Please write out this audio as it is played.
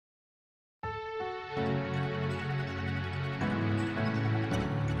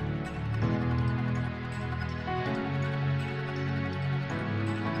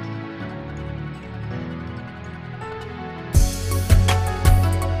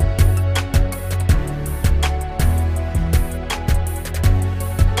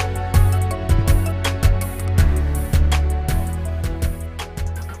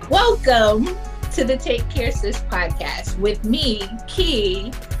Welcome to the Take Care Sis podcast with me,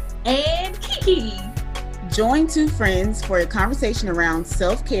 Key, and Kiki. Join two friends for a conversation around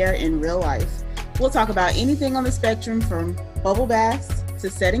self-care in real life. We'll talk about anything on the spectrum from bubble baths to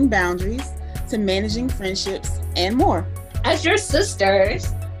setting boundaries to managing friendships and more. As your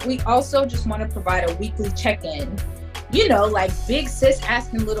sisters, we also just want to provide a weekly check-in. You know, like big sis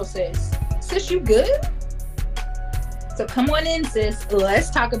asking little sis, sis, you good? So come on in, sis. Let's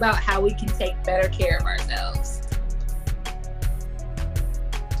talk about how we can take better care of ourselves.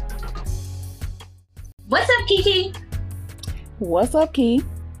 What's up, Kiki? What's up, Key?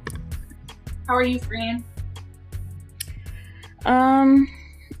 How are you, friend? I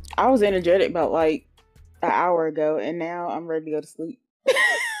was energetic about like an hour ago, and now I'm ready to go to sleep.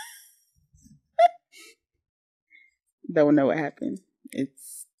 Don't know what happened. I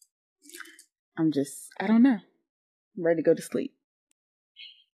don't know. I'm ready to go to sleep.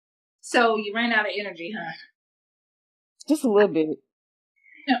 So you ran out of energy, huh? Just a little bit.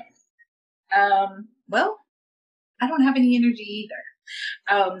 No. Well, I don't have any energy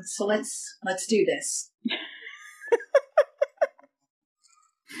either. So let's do this.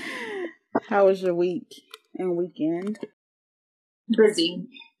 How was your week and weekend? Busy.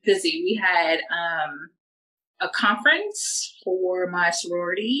 We had a conference for my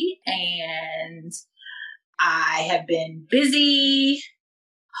sorority, and I have been busy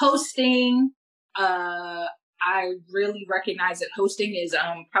hosting. I really recognize that hosting is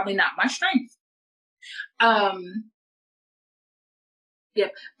probably not my strength.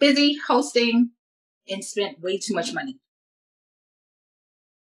 Yep, busy hosting and spent way too much money.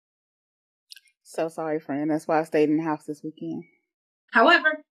 So sorry, friend. That's why I stayed in the house this weekend.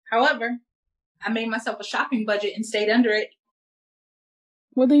 However, I made myself a shopping budget and stayed under it.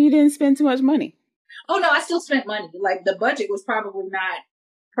 Well, then you didn't spend too much money. Oh no, I still spent money. Like the budget was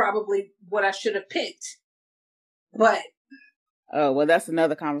probably what I should have picked. But oh, well, that's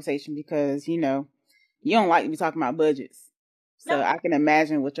another conversation because you don't like to be talking about budgets. So no. I can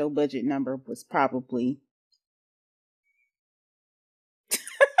imagine what your budget number was probably.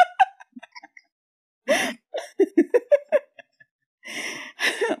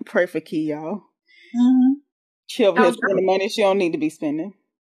 Pray for Key, y'all. Mm-hmm. She over here spending money she don't need to be spending.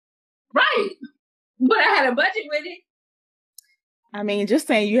 Right. But I had a budget with it. I mean, just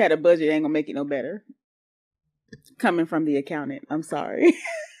saying you had a budget ain't gonna make it no better. Coming from the accountant. I'm sorry.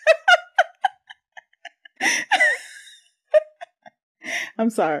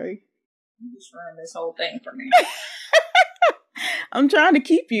 I'm sorry. You just ruined this whole thing for me. I'm trying to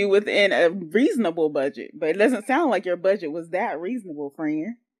keep you within a reasonable budget, but it doesn't sound like your budget was that reasonable,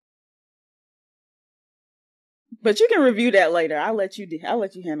 friend. But you can review that later. I'll let you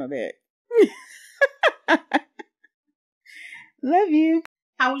handle that. Love you.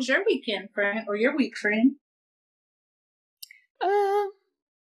 How was your weekend, friend, or your week, friend?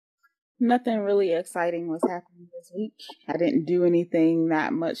 Nothing really exciting was happening this week. I didn't do anything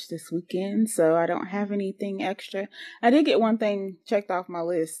that much this weekend, so I don't have anything extra. I did get one thing checked off my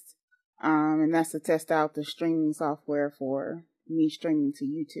list, and that's to test out the streaming software for me streaming to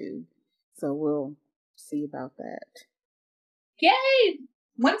YouTube. So we'll see about that. Yay!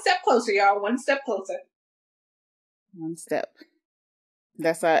 One step closer, y'all. One step closer. One step.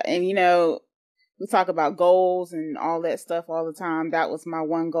 That's and we talk about goals and all that stuff all the time. That was my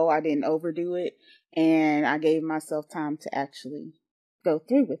one goal. I didn't overdo it, and I gave myself time to actually go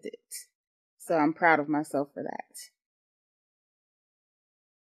through with it. So I'm proud of myself for that.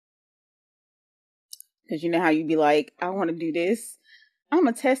 Because you know how you be like, I want to do this. I'm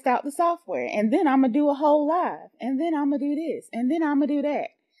going to test out the software, and then I'm going to do a whole live, and then I'm going to do this, and then I'm going to do that.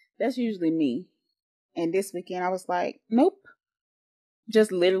 That's usually me. And this weekend I was like, nope.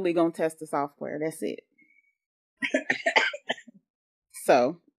 Just literally going to test the software. That's it.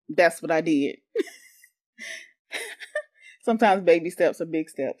 So that's what I did. Sometimes baby steps are big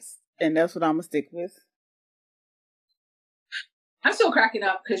steps, and that's what I'm going to stick with. I'm still cracking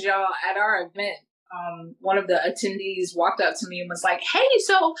up because y'all at our event, one of the attendees walked up to me and was like, hey,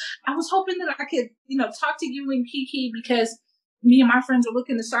 so I was hoping that I could, talk to you and Kiki because me and my friends are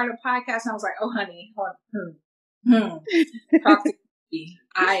looking to start a podcast. And I was like, oh, honey, talk to Kiki.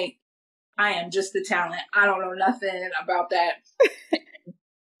 I am just the talent. I don't know nothing about that.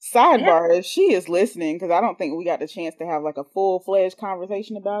 Sidebar, if she is listening, because I don't think we got the chance to have like a full-fledged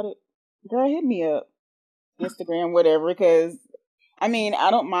conversation about it. Girl, hit me up. Instagram, whatever, because I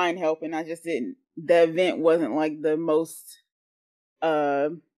don't mind helping. I just didn't. The event wasn't like the most,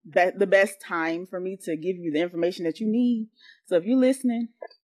 the best time for me to give you the information that you need. So if you're listening,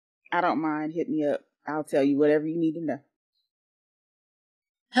 I don't mind. Hit me up. I'll tell you whatever you need to know.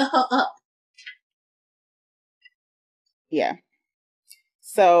 Up. Yeah.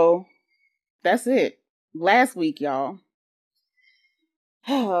 So that's it. Last week, y'all.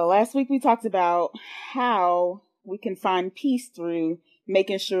 Last week we talked about how we can find peace through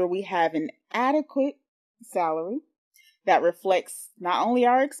making sure we have an adequate salary that reflects not only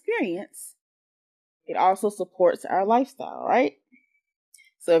our experience, it also supports our lifestyle, right?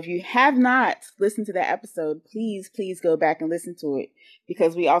 So if you have not listened to that episode, please go back and listen to it,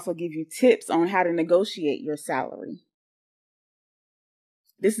 because we also give you tips on how to negotiate your salary.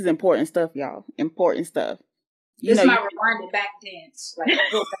 This is important stuff, y'all. Important stuff. This is my rewinded back dance. Like,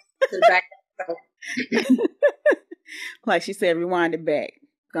 go back to the back. Like she said, rewind it back.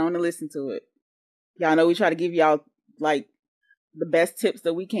 Go on and listen to it. Y'all know we try to give y'all like the best tips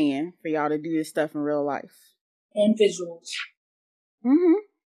that we can for y'all to do this stuff in real life. And visuals. Mm-hmm.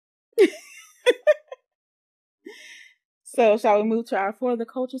 So, shall we move to our For the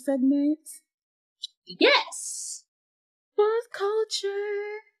Culture segment? Yes. For the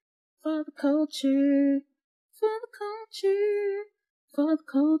culture. For the culture. For the culture. For the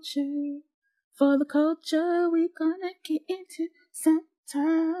culture. For the culture. We're gonna get into some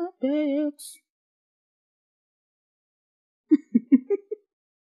topics.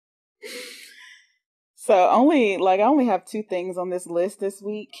 So I only have 2 things on this list this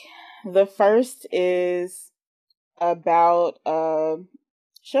week. The first is about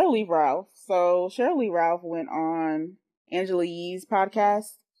Shirley Ralph. So Shirley Ralph went on Angela Yee's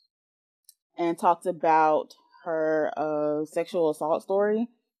podcast and talked about her sexual assault story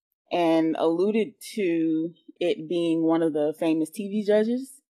and alluded to it being one of the famous TV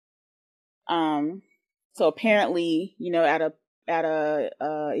judges. So apparently, at a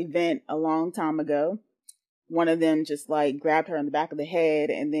event a long time ago, one of them just like grabbed her in the back of the head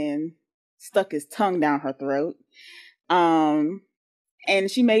and then stuck his tongue down her throat. And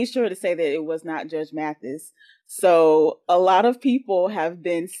she made sure to say that it was not Judge Mathis. So a lot of people have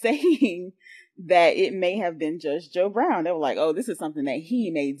been saying that it may have been Judge Joe Brown. They were like, oh, this is something that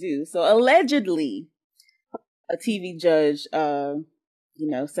he may do. So allegedly, a TV judge,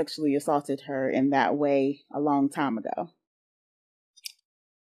 sexually assaulted her in that way a long time ago.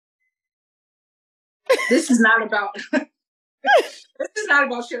 This is not about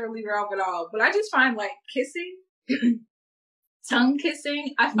Shirley Ralph at all. But I just find like kissing, tongue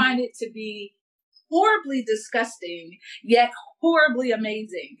kissing, I find it to be horribly disgusting, yet horribly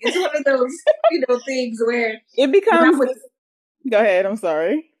amazing. It's one of those, things where it becomes. Go ahead. I'm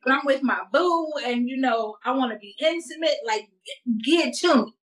sorry. When I'm with my boo, and I want to be intimate, like get to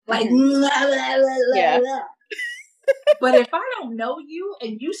me, like blah, blah, blah, yeah. Blah. But if I don't know you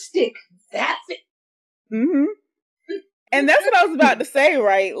and you stick that. Mm-hmm. And that's what I was about to say,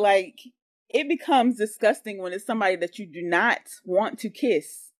 right? Like, it becomes disgusting when it's somebody that you do not want to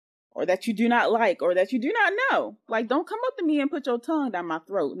kiss, or that you do not like, or that you do not know. Like, don't come up to me and put your tongue down my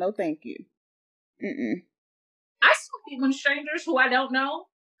throat. No, thank you. I still hate when strangers who I don't know,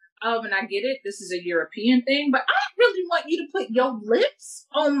 and I get it, this is a European thing, but I don't really want you to put your lips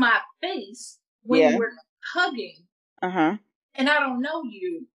on my face when we're hugging. Uh-huh. And I don't know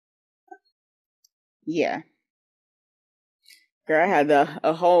you. Yeah. Girl, I had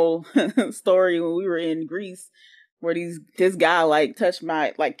a whole story when we were in Greece where this guy kissed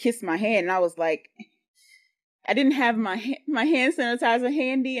my hand, and I was like, I didn't have my hand sanitizer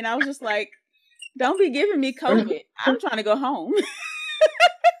handy, and I was just like, don't be giving me COVID. I'm trying to go home.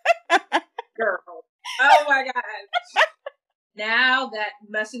 Girl. Oh my God. Now that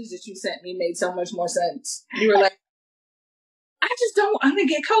message that you sent me made so much more sense. You were like, I just don't want to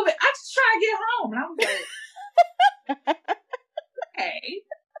get COVID. I just try to get home. And I was like, okay.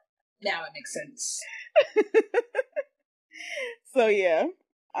 Now it makes sense. So yeah.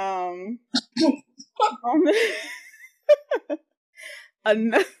 Move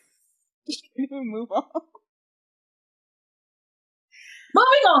on.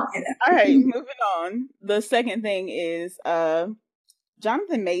 Moving on. All right, moving on. The second thing is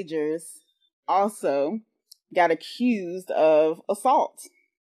Jonathan Majors also got accused of assault.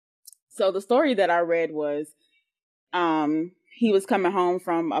 So the story that I read was he was coming home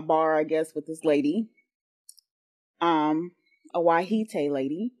from a bar, I guess, with this lady, a Wahite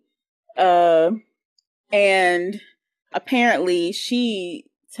lady, and apparently she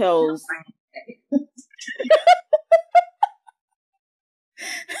tells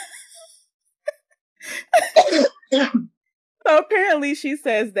so apparently she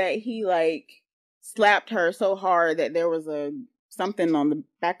says that he slapped her so hard that there was something on the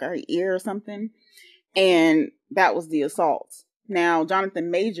back of her ear or something, and that was the assault. Now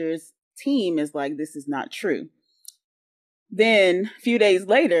Jonathan Majors' team is like, this is not true. Then a few days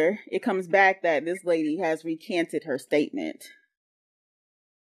later, it comes back that this lady has recanted her statement.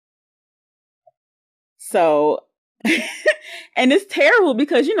 So, and it's terrible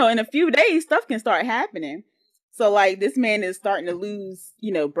because, you know, in a few days, stuff can start happening. So, like, this man is starting to lose,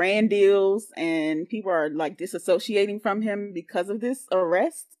 you know, brand deals, and people are, like, disassociating from him because of this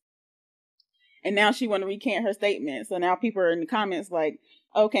arrest. And now she want to recant her statement. So now people are in the comments like,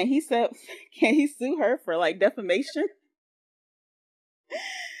 oh, can he sue her for, like, defamation?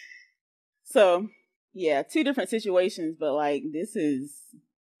 So, yeah, two different situations, but, like,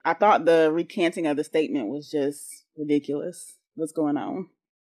 I thought the recanting of the statement was just ridiculous. What's going on?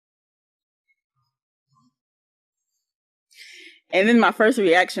 And then my first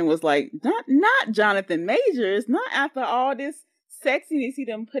reaction was like, not Jonathan Majors, not after all this sexiness he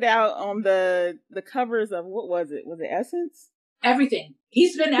done put out on the covers of, what was it? Was it Essence? Everything.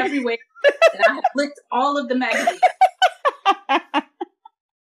 He's been everywhere. And I have flicked all of the magazines.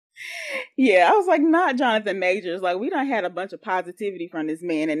 Yeah, I was like, not Jonathan Majors. Like, we done had a bunch of positivity from this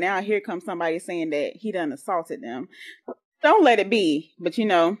man, and now here comes somebody saying that he done assaulted them. Don't let it be. But, you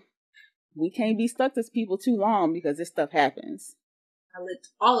know, we can't be stuck to people too long because this stuff happens. I licked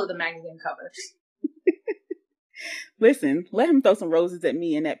all of the magazine covers. Listen, let him throw some roses at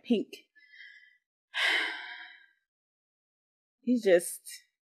me in that pink. He's just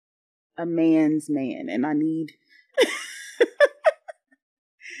a man's man, and I need...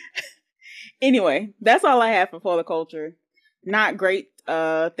 Anyway, that's all I have for the culture. Not great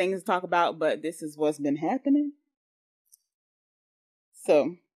things to talk about, but this is what's been happening.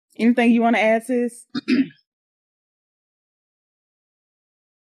 So, anything you want to add, sis? No.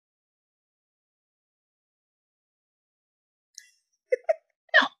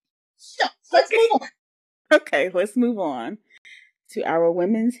 Let's move on. Okay, let's move on to our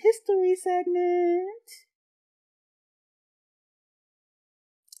Women's History segment.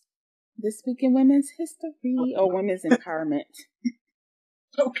 This week in Women's History, or Women's Empowerment.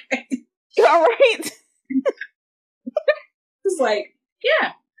 Okay. You all right? It's like,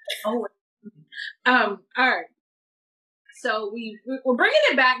 yeah. Oh. All right. So we're bringing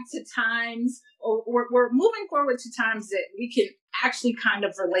it back to times, or we're moving forward to times that we can actually kind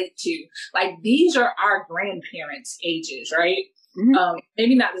of relate to. Like, these are our grandparents' ages, right? Mm-hmm.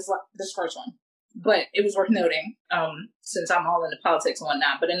 Maybe not this first one, but it was worth noting, since I'm all into politics and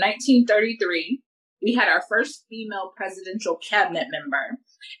whatnot. But in 1933, we had our first female presidential cabinet member,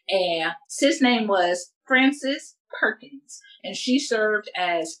 and sis name was Frances Perkins, and she served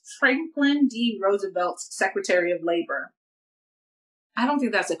as Franklin D. Roosevelt's Secretary of Labor. I don't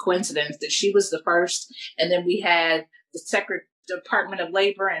think that's a coincidence that she was the first, and then we had the Department of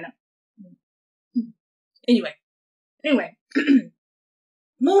Labor, and anyway.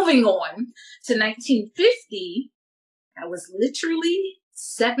 Moving on to 1950, that was literally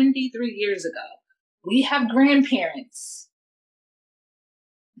 73 years ago. We have grandparents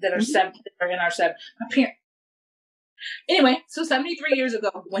that are in our seven. Anyway, so 73 years ago,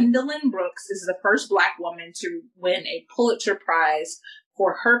 Gwendolyn Brooks is the first Black woman to win a Pulitzer Prize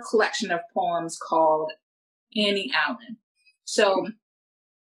for her collection of poems called Annie Allen. So,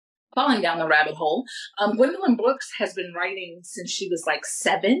 falling down the rabbit hole, Gwendolyn Brooks has been writing since she was like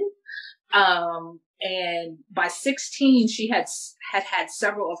 7. And by 16, she had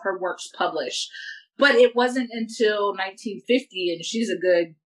several of her works published. But it wasn't until 1950, and she's a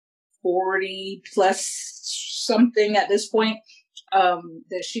good 40 plus something at this point,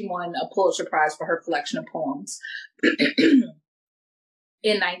 that she won a Pulitzer Prize for her collection of poems.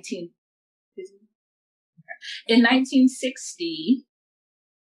 In 1960,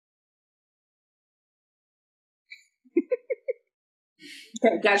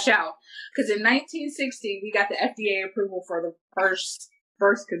 okay, gotta shout, because in 1960 we got the FDA approval for the first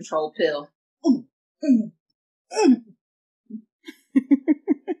birth control pill.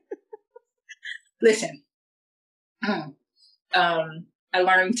 Listen, I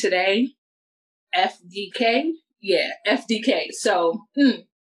learned today, FDK. Yeah, FDK. So,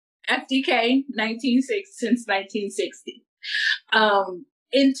 FDK, since 1960.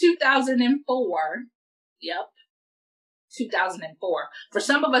 In 2004, 2004. For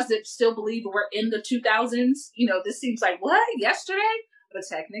some of us that still believe we're in the 2000s, you know, this seems like, what, yesterday? But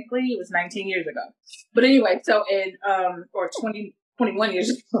technically, it was 19 years ago. But anyway, so or 21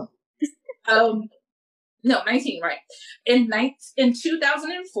 years ago. No, 19, right. In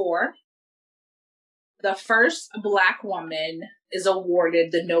 2004, the first Black woman is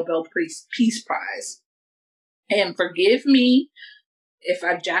awarded the Nobel Peace Prize. And forgive me if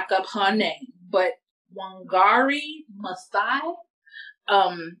I jack up her name, but Wangari Maathai,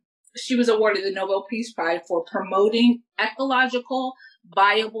 she was awarded the Nobel Peace Prize for promoting ecological,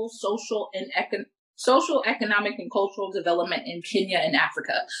 viable social, economic, and cultural development in Kenya and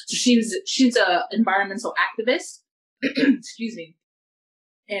Africa. So she's a environmental activist. Excuse me.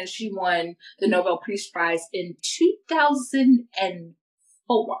 And she won the Nobel Peace Prize in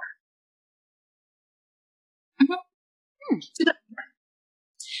 2004.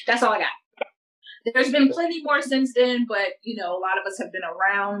 That's all I got. There's been plenty more since then, but a lot of us have been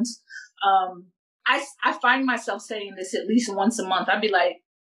around. I find myself saying this at least once a month. I'd be like,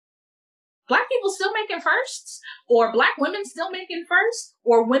 Black people still making firsts, or Black women still making first,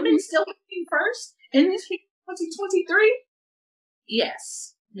 or women still making first in this 2023?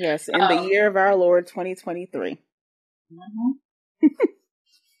 Yes. Yes, in the year of our Lord 2023. Mm-hmm.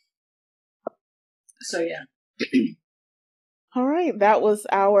 So yeah. All right, that was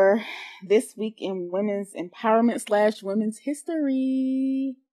our This Week in Women's Empowerment / Women's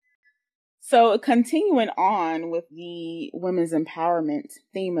History. So continuing on with the women's empowerment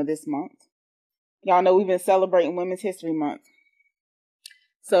theme of this month. Y'all know we've been celebrating Women's History Month.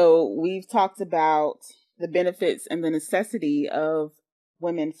 So we've talked about the benefits and the necessity of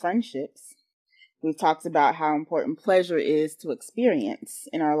women friendships. We've talked about how important pleasure is to experience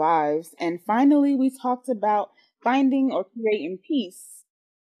in our lives. And finally, we talked about finding or creating peace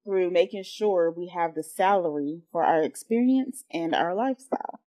through making sure we have the salary for our experience and our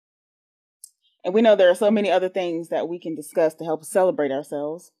lifestyle. And we know there are so many other things that we can discuss to help us celebrate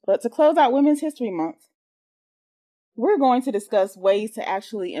ourselves. But to close out Women's History Month, we're going to discuss ways to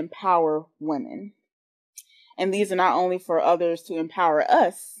actually empower women. And these are not only for others to empower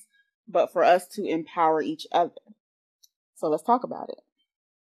us, but for us to empower each other. So let's talk about it.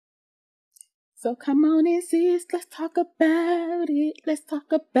 So come on in, sis, let's talk about it. Let's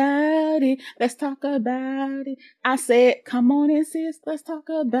talk about it. Let's talk about it. I said, come on in, sis, let's talk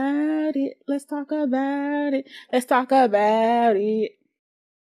about it. Let's talk about it. Let's talk about it.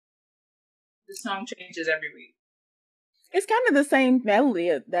 The song changes every week. It's kind of the same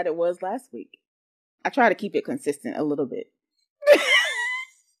melody that it was last week. I try to keep it consistent a little bit.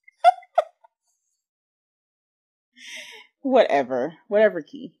 Whatever,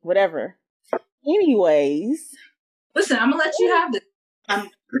 key, whatever. Anyways, listen, I'm gonna let you have this.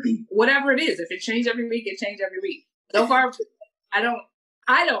 Whatever it is, if it changes every week, it changes every week. So far, I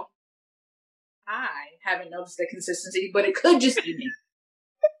haven't noticed the consistency, but it could just be me.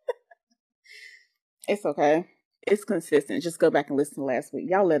 It's okay. It's consistent. Just go back and listen to last week.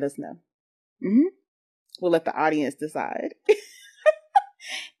 Y'all let us know. Mm-hmm. We'll let the audience decide.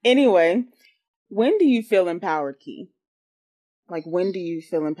 Anyway, when do you feel empowered, Key? Like, when do you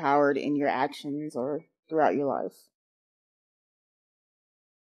feel empowered in your actions or throughout your life?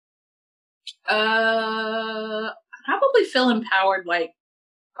 I probably feel empowered, like,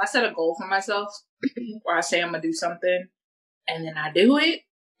 if I set a goal for myself, or I say I'm gonna do something, and then I do it.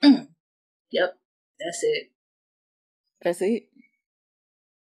 Yep, that's it. That's it?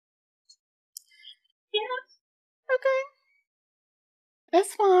 Yeah. Okay.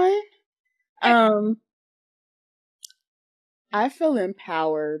 That's fine. I feel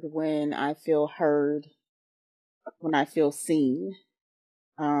empowered when I feel heard, when I feel seen,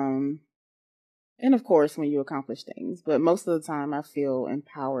 and of course when you accomplish things. But most of the time I feel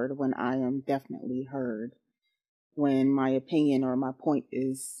empowered when I am definitely heard, when my opinion or my point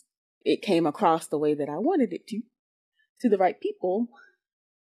it came across the way that I wanted it to the right people.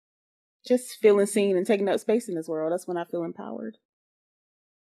 Just feeling seen and taking up space in this world. That's when I feel empowered.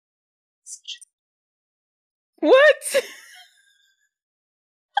 What?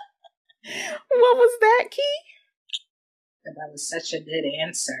 What was that, Key? That was such a good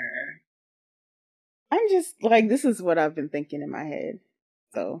answer. I'm just like, this is what I've been thinking in my head.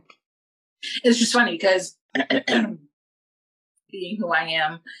 So it's just funny because being who I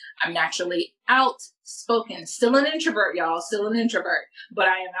am, I'm naturally outspoken. Still an introvert, y'all. Still an introvert, but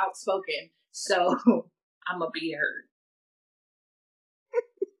I am outspoken. So I'm gonna be heard.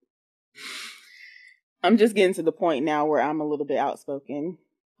 I'm just getting to the point now where I'm a little bit outspoken.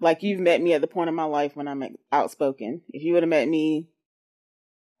 Like, you've met me at the point of my life when I'm outspoken. If you would have met me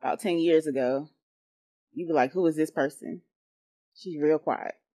about 10 years ago, you'd be like, who is this person? She's real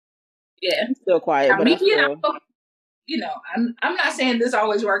quiet. Yeah. I'm still quiet, now, but I'm still... I'm not saying this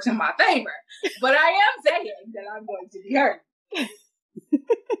always works in my favor, but I am saying that I'm going to be heard.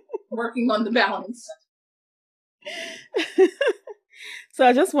 Working on the balance. So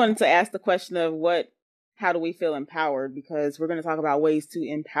I just wanted to ask the question of how do we feel empowered? Because we're going to talk about ways to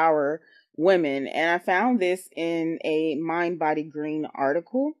empower women. And I found this in a Mind Body Green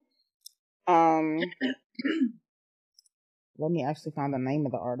article. Let me actually find the name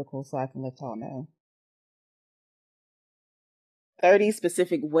of the article so I can let y'all know. 30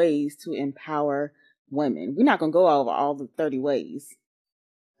 specific ways to empower women. We're not going to go over all the 30 ways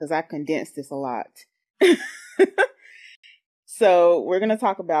because I condensed this a lot. So we're going to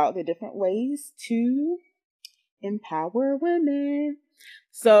talk about the different ways to empower women.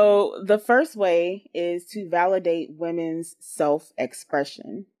 So the first way is to validate women's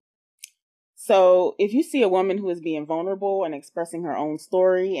self-expression. So if you see a woman who is being vulnerable and expressing her own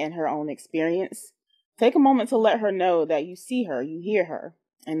story and her own experience, take a moment to let her know that you see her, you hear her,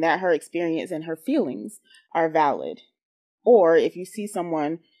 and that her experience and her feelings are valid. Or if you see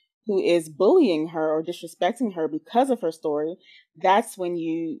someone who is bullying her or disrespecting her because of her story, that's when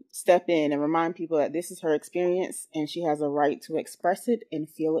you step in and remind people that this is her experience and she has a right to express it and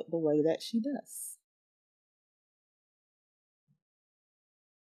feel it the way that she does.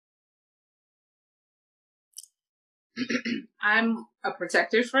 I'm a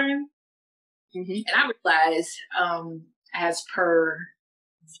protective friend. And I realized, as per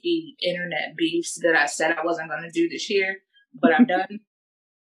the internet beefs that I said I wasn't going to do this year, but I'm done.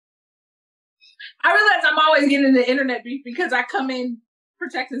 I realize I'm always getting into internet beef because I come in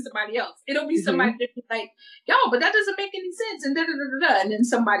protecting somebody else. It'll be somebody that be like, yo, but that doesn't make any sense. And da-da-da-da-da. And then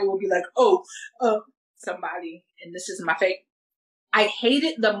somebody will be like, somebody. And this is my favorite. I hate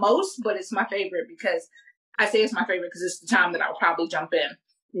it the most, but it's my favorite because I say it's my favorite because it's the time that I'll probably jump in.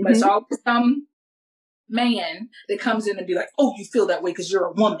 But it's always some man that comes in and be like, oh, you feel that way because you're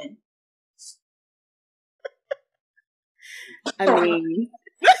a woman. I mean,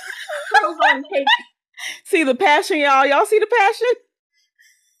 see the passion, y'all. Y'all see the passion?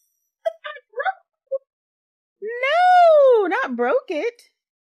 No, not broke it.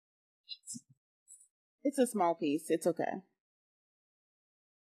 It's a small piece. It's okay.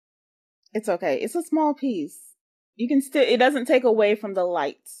 It's okay. It's a small piece. You can still, it doesn't take away from the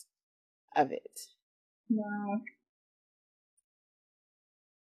light of it. No.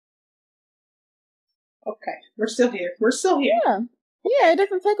 Okay. We're still here. Yeah, it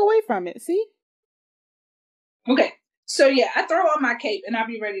doesn't take away from it. See? Okay. So yeah, I throw on my cape and I'll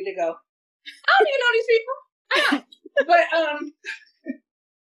be ready to go. I don't even know these people. But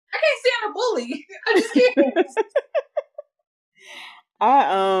I can't stand a bully. I just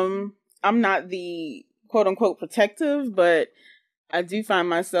can't. I'm not the quote unquote protective, but I do find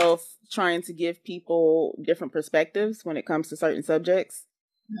myself trying to give people different perspectives when it comes to certain subjects.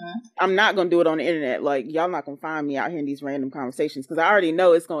 I'm not going to do it on the internet. Like, y'all not going to find me out here in these random conversations because I already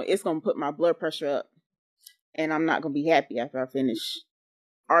know it's going to put my blood pressure up and I'm not going to be happy after I finish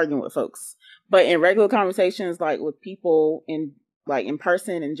arguing with folks. But in regular conversations, like with people in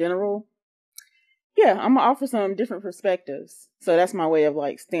person in general, yeah, I'm going to offer some different perspectives. So that's my way of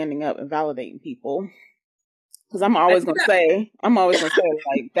like standing up and validating people. Because I'm always going to say,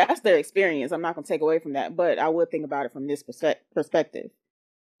 like, that's their experience. I'm not going to take away from that. But I would think about it from this perspective.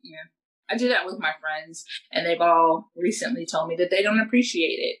 Yeah. I do that with my friends. And they've all recently told me that they don't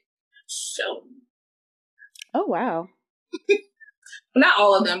appreciate it. So. Oh, wow. Not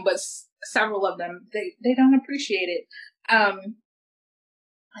all of them, but several of them, they don't appreciate it. I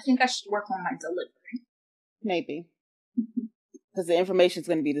think I should work on my delivery. Maybe. Because the information is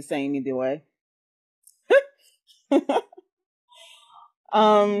going to be the same either way. Because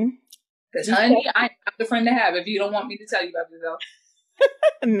honey, I'm not the friend to have if you don't want me to tell you about yourself.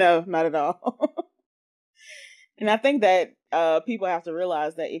 No, not at all. And I think that people have to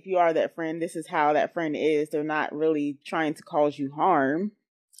realize that if you are that friend, this is how that friend is. They're not really trying to cause you harm.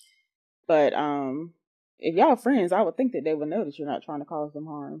 But if y'all are friends, I would think that they would know that you're not trying to cause them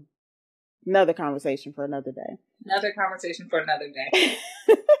harm. Another conversation for another day.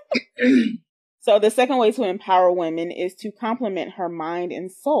 So the second way to empower women is to complement her mind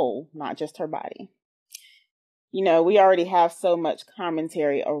and soul, not just her body. You know, we already have so much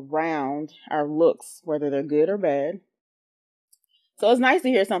commentary around our looks, whether they're good or bad. So it's nice to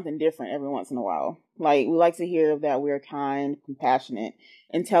hear something different every once in a while. Like, we like to hear that we're kind, compassionate,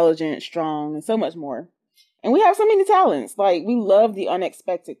 intelligent, strong, and so much more. And we have so many talents. Like, we love the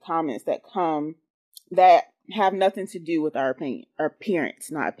unexpected comments that come that have nothing to do with our appearance,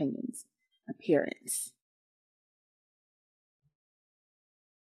 not opinions. Appearance.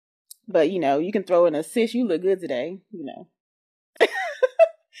 But, you know, you can throw in a sis, you look good today, you know.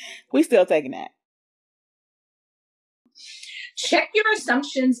 We still taking that. Check your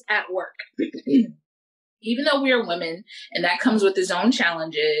assumptions at work. Even though we are women, and that comes with its own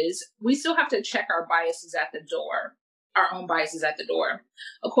challenges, we still have to check our biases at the door, our own biases at the door.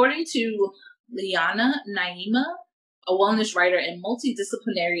 According to Liana Naima, a wellness writer and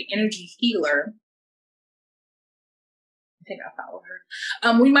multidisciplinary energy healer. think I follow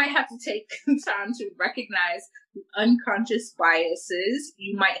her. We might have to take time to recognize the unconscious biases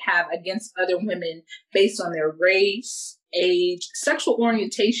you might have against other women based on their race, age, sexual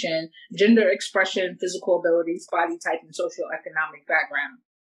orientation, gender expression, physical abilities, body type, and socioeconomic background.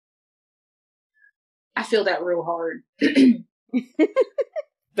 I feel that real hard.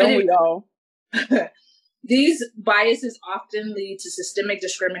 Don't we all? These biases often lead to systemic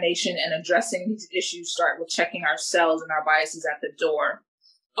discrimination, and addressing these issues start with checking ourselves and our biases at the door.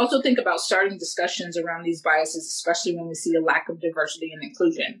 Also think about starting discussions around these biases, especially when we see a lack of diversity and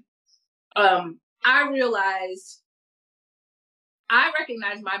inclusion. I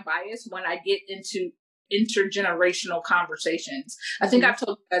recognize my bias when I get into intergenerational conversations. I think I've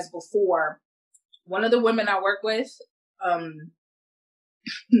told you guys before, one of the women I work with,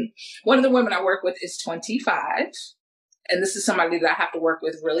 is 25. And this is somebody that I have to work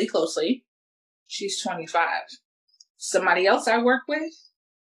with really closely. She's 25. Somebody else I work with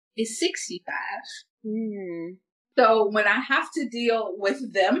is 65. So when I have to deal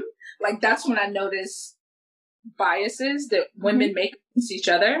with them, like that's when I notice biases that women make against each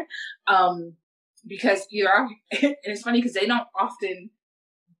other. Because and it's funny because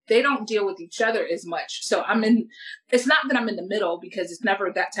they don't deal with each other as much. So it's not that I'm in the middle, because it's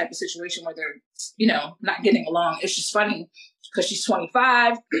never that type of situation where they're, not getting along. It's just funny because she's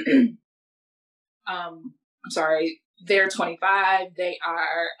 25. I'm sorry, they're 25. They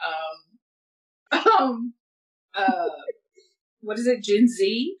are, what is it? Gen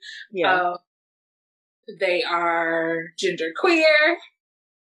Z. Yeah. They are genderqueer.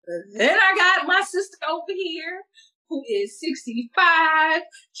 Then I got my sister over here who is 65.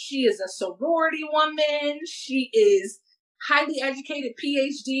 She is a sorority woman. She is highly educated,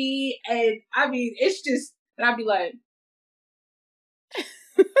 PhD. And I mean, it's just, and I'd be like,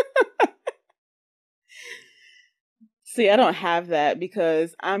 see, I don't have that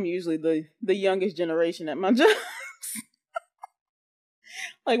because I'm usually the youngest generation at my job.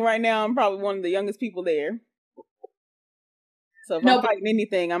 Like right now, I'm probably one of the youngest people there. So if I'm fighting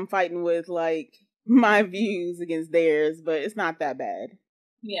anything, I'm fighting with like my views against theirs, but it's not that bad.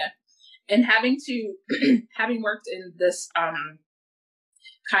 Yeah. And having worked in this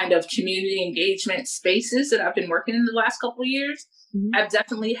kind of community engagement spaces that I've been working in the last couple of years, I've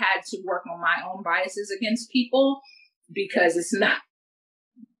definitely had to work on my own biases against people, because it's not.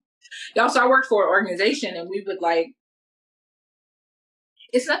 Also, I worked for an organization, and we would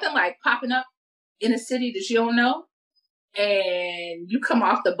it's nothing like popping up in a city that you don't know, and you come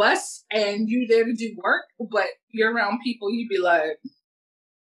off the bus and you're there to do work, but you're around people, you'd be like,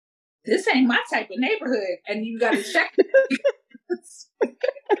 this ain't my type of neighborhood. And you got to check.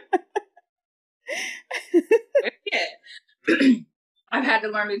 Yeah. I've had to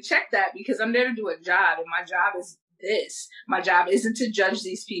learn to check that, because I'm there to do a job, and my job is this. My job isn't to judge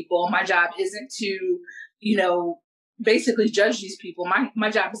these people. My job isn't to, basically judge these people. My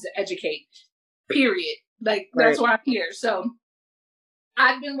job is to educate, period. That's why I'm here. So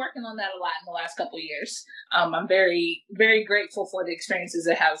I've been working on that a lot in the last couple of years. I'm very, very grateful for the experiences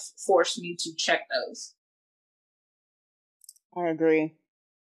that have forced me to check those. I agree.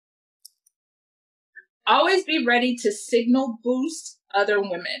 Always be ready to signal boost other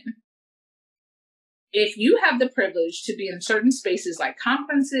women. If you have the privilege to be in certain spaces like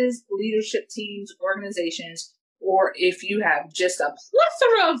conferences, leadership teams, organizations, or if you have just a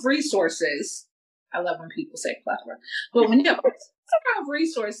plethora of resources, I love when people say plethora, but when you have a plethora of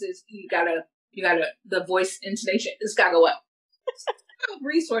resources, you gotta, the voice intonation, it's gotta go up.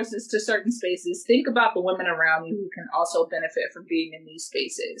 Resources to certain spaces. Think about the women around you who can also benefit from being in these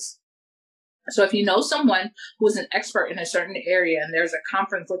spaces. So if you know someone who is an expert in a certain area and there's a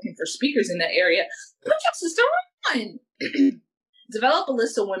conference looking for speakers in that area, put your sister on. Develop a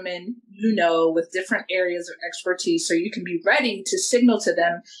list of women with different areas of expertise so you can be ready to signal to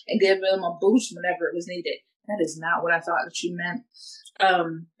them and give them a boost whenever it was needed. That is not what I thought that you meant.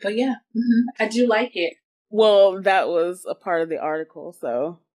 But yeah, I do like it. Well, that was a part of the article,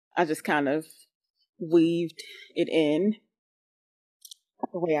 so I just kind of weaved it in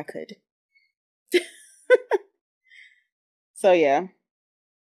the way I could. So yeah,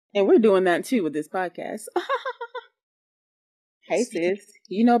 and we're doing that too with this podcast. Hey sis,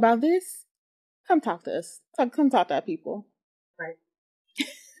 you know about this? Come talk to us. Come talk to our people. Right.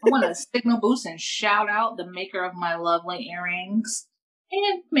 I want to signal boost and shout out the maker of my lovely earrings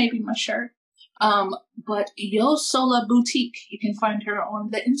and maybe my shirt. But Yo Sola Boutique, you can find her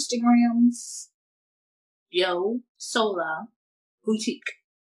on the Instagrams. Yo Sola Boutique.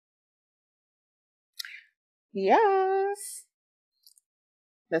 Yes.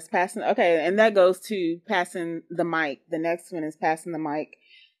 That's passing. Okay, and that goes to passing the mic. The next one is passing the mic.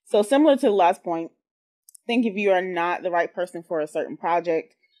 So similar to the last point, think if you are not the right person for a certain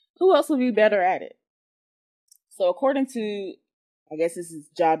project, who else will be better at it? So according to, I guess this is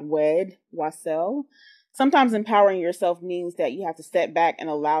Jadwed Wassell, sometimes empowering yourself means that you have to step back and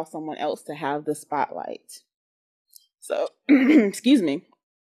allow someone else to have the spotlight. So, excuse me.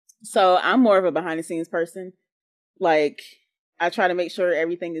 So I'm more of a behind the scenes person. Like, I try to make sure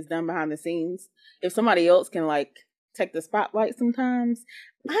everything is done behind the scenes. If somebody else can like take the spotlight sometimes,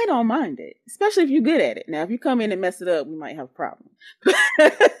 I don't mind it, especially if you're good at it. Now, if you come in and mess it up, we might have a problem.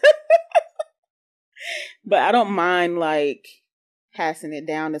 But I don't mind like passing it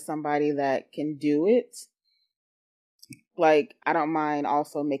down to somebody that can do it. Like, I don't mind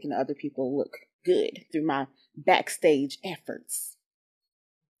also making other people look good through my backstage efforts.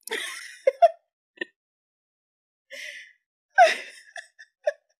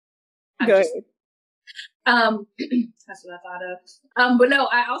 Go ahead. That's what I thought of. But no,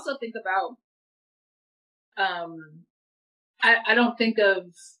 I also think about,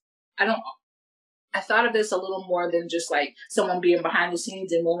 I thought of this a little more than just like someone being behind the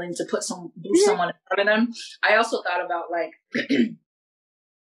scenes and willing to put someone in front of them. I also thought about like,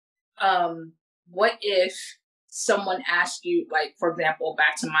 what if someone asked you, like, for example,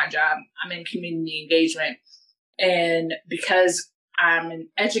 back to my job, I'm in community engagement, and because I'm an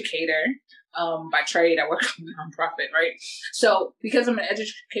educator, by trade, I work for a nonprofit, right? So because I'm an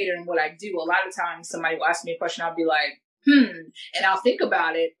educator and what I do, a lot of times somebody will ask me a question, I'll be like, and I'll think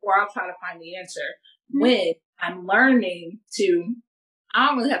about it, or I'll try to find the answer. When I'm learning I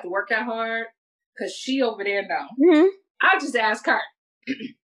don't really have to work that hard because she over there know. I'll just ask her.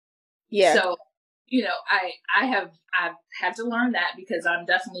 Yeah. So, you know, I've had to learn that because I'm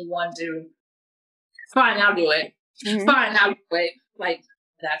definitely one to, fine, I'll do it. Fine, I'll do it. Like,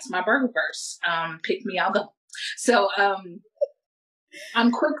 that's my burger verse. Pick me, I'll go. So,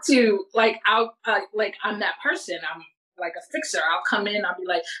 I'm quick to like, I'm that person. I'm like a fixer. I'll come in, I'll be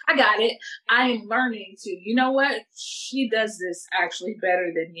like, I got it. I am learning to, you know what? She does this actually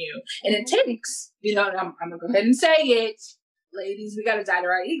better than you. And it takes, you know, I'm gonna go ahead and say it. Ladies, we gotta die to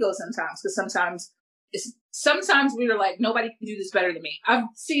our ego sometimes, because sometimes we're like, nobody can do this better than me. I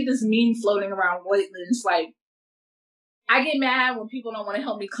see this meme floating around lately, and it's like, I get mad when people don't want to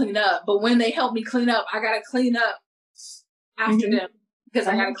help me clean up, but when they help me clean up, I gotta clean up after them because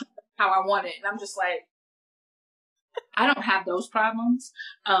I gotta clean up how I want it. And I'm just like, I don't have those problems.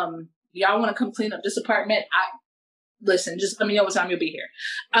 Y'all want to come clean up this apartment? Listen, just let me know what time you'll be here.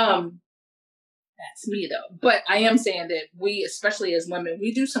 That's me though. But I am saying that we, especially as women,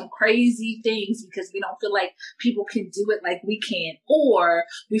 we do some crazy things because we don't feel like people can do it like we can, or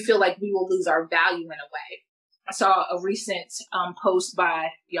we feel like we will lose our value in a way. I saw a recent post by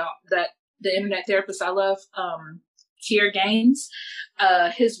the internet therapist I love, Kier Gaines.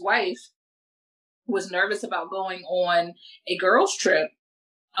 His wife was nervous about going on a girls' trip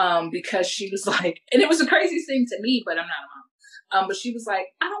because she was like, and it was a crazy thing to me, but I'm not a mom. But she was like,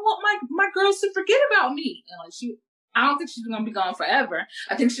 I don't want my girls to forget about me. And I don't think she's going to be gone forever.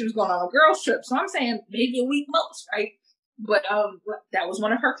 I think she was going on a girls' trip. So I'm saying maybe a week most, right? But that was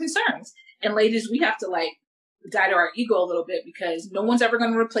one of her concerns. And ladies, we have to like die to our ego a little bit, because no one's ever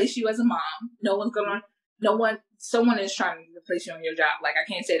going to replace you as a mom. Someone is trying to replace you on your job. Like,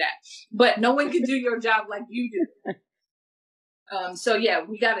 I can't say that, but no one can do your job like you do. So yeah,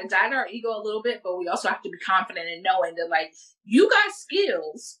 we got to die to our ego a little bit, but we also have to be confident in knowing that like, you got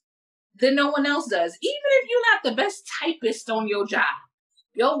skills that no one else does. Even if you're not the best typist on your job,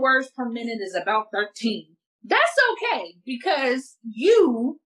 your words per minute is about 13. That's okay, because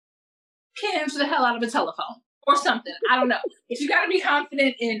you can answer the hell out of a telephone or something. I don't know. But you got to be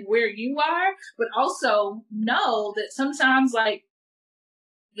confident in where you are, but also know that sometimes like,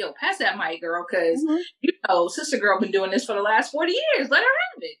 yo, pass that mic, girl, because, you know, sister girl been doing this for the last 40 years. Let her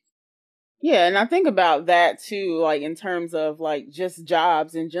have it. Yeah, and I think about that too, like in terms of like just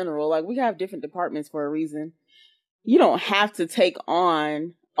jobs in general. Like, we have different departments for a reason. You don't have to take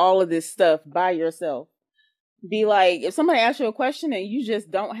on all of this stuff by yourself. Be like, if somebody asks you a question and you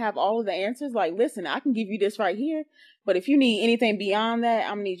just don't have all of the answers, like, listen, I can give you this right here, but if you need anything beyond that,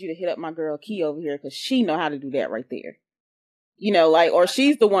 I'm gonna need you to hit up my girl Key over here, because she know how to do that right there. You know, like, or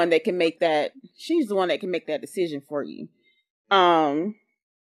she's the one that can make that decision for you.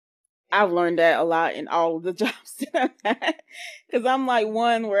 I've learned that a lot in all of the jobs that I've had, because I'm like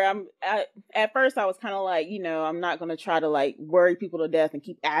one where at first I was kind of like, you know, I'm not going to try to like worry people to death and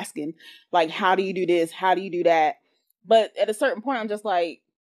keep asking like, how do you do this? How do you do that? But at a certain point, I'm just like,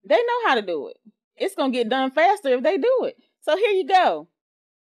 they know how to do it. It's going to get done faster if they do it. So here you go.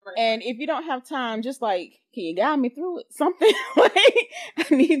 And if you don't have time, just like, can you guide me through it? Something like, I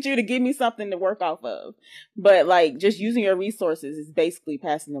need you to give me something to work off of. But like, just using your resources is basically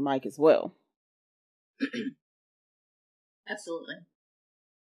passing the mic as well. Absolutely.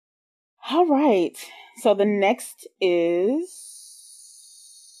 All right. So the next is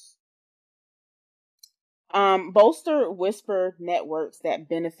bolster whisper networks that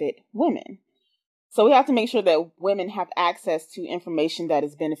benefit women. So we have to make sure that women have access to information that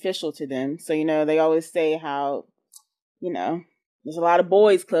is beneficial to them. So, they always say how, there's a lot of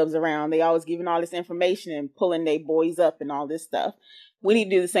boys clubs around. They always giving all this information and pulling their boys up and all this stuff. We need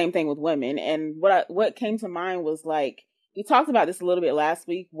to do the same thing with women. And what came to mind was like, we talked about this a little bit last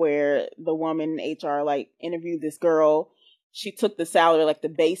week where the woman in HR interviewed this girl. She took the salary, like the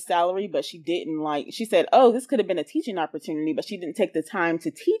base salary, but she didn't she said, oh, this could have been a teaching opportunity, but she didn't take the time to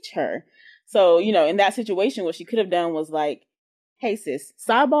teach her. So, in that situation, what she could have done was like, hey, sis,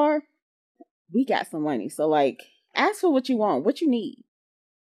 sidebar, we got some money. So ask for what you want, what you need.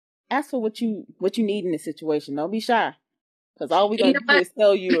 Ask for what you need in this situation. Don't be shy. Because all we're going to do is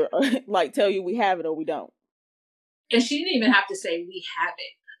tell you, tell you we have it or we don't. And she didn't even have to say we have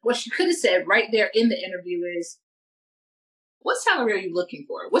it. What she could have said right there in the interview is, what salary are you looking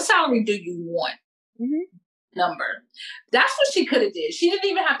for? What salary do you want? Mm-hmm. Number. That's what she could have did. She didn't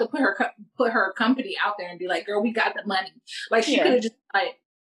even have to put her company out there and be like, girl, we got the money. She could have just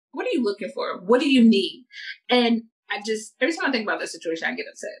what are you looking for? What do you need? And every time I think about this situation, I get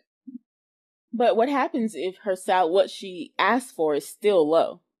upset. But what happens if what she asked for is still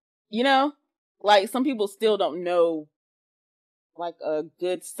low? Some people still don't know a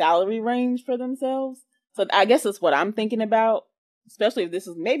good salary range for themselves. So I guess that's what I'm thinking about, especially if this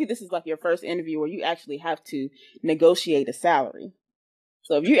is your first interview where you actually have to negotiate a salary.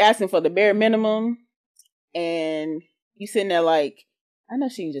 So if you're asking for the bare minimum and you sitting there I know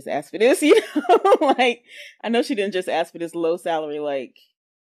she didn't just ask for this, I know she didn't just ask for this low salary.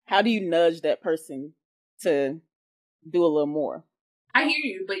 How do you nudge that person to do a little more? I hear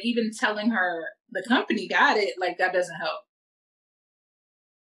you, but even telling her the company got it, that doesn't help.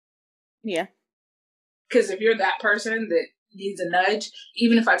 Yeah. Because if you're that person that needs a nudge,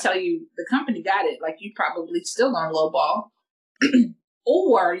 even if I tell you the company got it, you probably still gonna lowball.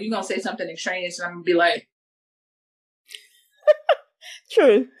 Or you're gonna say something extraneous and I'm gonna be like,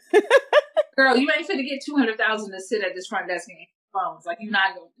 true. Girl, you ain't finna get $200,000 to sit at this front desk and answer phones. You're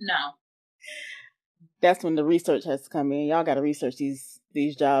not gonna, no. That's when the research has to come in. Y'all gotta research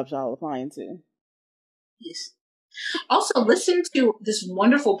these jobs y'all applying to. Yes. Also, listen to this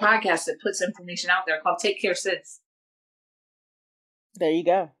wonderful podcast that puts information out there called Take Care Sis. There you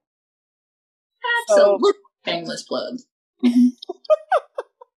go. Absolutely. Shameless plug.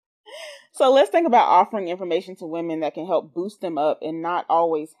 So let's think about offering information to women that can help boost them up and not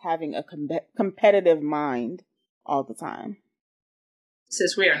always having a competitive mind all the time.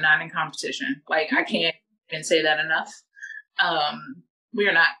 Sis, we are not in competition. I can't even say that enough. We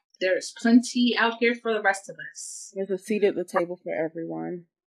are not. There's plenty out here for the rest of us. There's a seat at the table for everyone.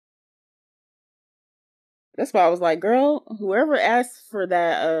 That's why I was like, girl, whoever asked for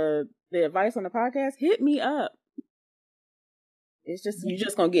that, the advice on the podcast, hit me up. It's just, you're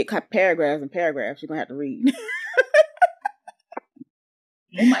just going to get paragraphs and paragraphs you're going to have to read.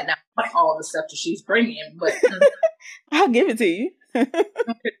 You might not like all the stuff that she's bringing, but I'll give it to you.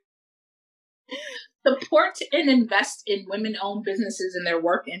 Support and invest in women-owned businesses and their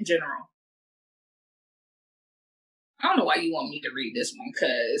work in general. I don't know why you want me to read this one,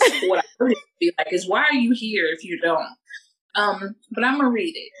 because what I really be like is, why are you here if you don't? But I'm going to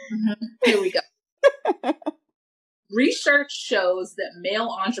read it. Mm-hmm. Here we go. Research shows that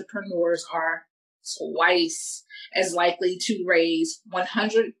male entrepreneurs are twice as likely to raise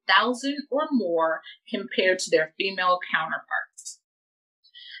 $100,000 or more compared to their female counterparts.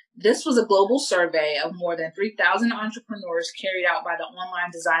 This was a global survey of more than 3,000 entrepreneurs carried out by the online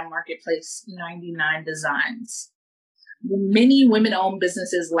design marketplace 99 Designs. Many women-owned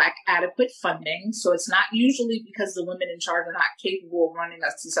businesses lack adequate funding, so it's not usually because the women in charge are not capable of running a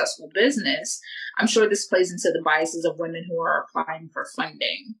successful business. I'm sure this plays into the biases of women who are applying for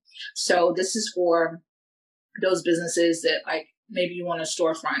funding. So this is for those businesses that maybe you want a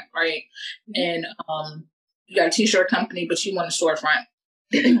storefront, right? And you got a t-shirt company, but you want a storefront.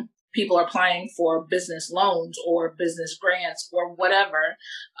 People are applying for business loans or business grants or whatever.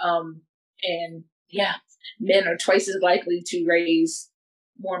 And yeah, men are twice as likely to raise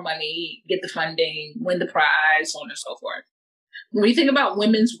more money, get the funding, win the prize, so on and so forth. When we think about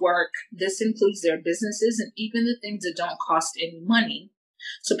women's work, this includes their businesses and even the things that don't cost any money.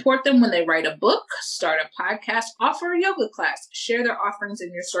 Support them when they write a book, start a podcast, offer a yoga class, share their offerings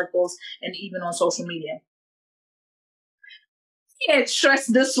in your circles, and even on social media. Can't stress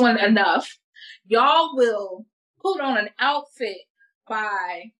this one enough. Y'all will put on an outfit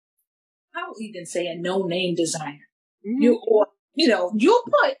by, I'll even say a no-name designer. You'll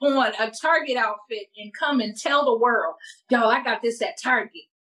put on a Target outfit and come and tell the world, yo, I got this at Target.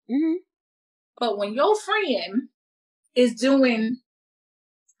 Mm-hmm. But when your friend is doing,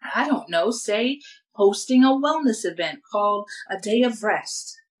 I don't know, say hosting a wellness event called A Day of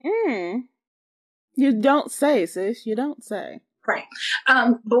Rest. You don't say, sis. You don't say. Right.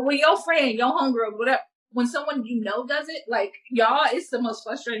 But when your friend, your homegirl, whatever, when someone does it, like, y'all, it's the most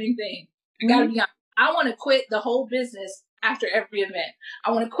frustrating thing. Gotta be honest. I want to quit the whole business after every event.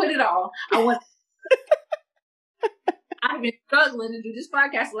 I want to quit it all. I've been struggling to do this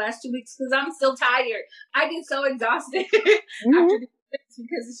podcast the last 2 weeks because I'm still tired. I get so exhausted after the events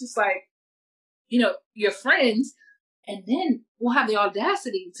because it's just like, your friends, and then we'll have the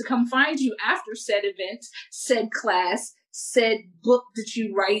audacity to come find you after said event, said class, said book that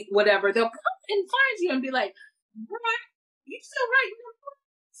you write, whatever. They'll come and find you and be like, you still writing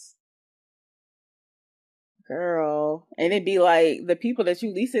books? Girl. And it'd be like the people that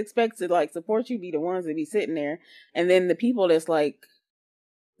you least expect to like support you be the ones that be sitting there. And then the people that's like,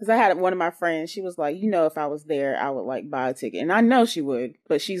 because I had one of my friends, she was like, if I was there, I would like buy a ticket. And I know she would,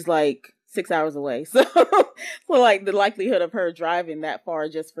 but she's like 6 hours away. So like the likelihood of her driving that far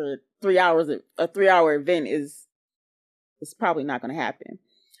just for 3 hours, a 3-hour event is probably not going to happen.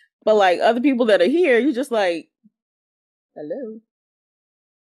 But like other people that are here, you're just like, hello,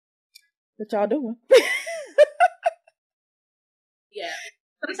 what y'all doing? Yeah.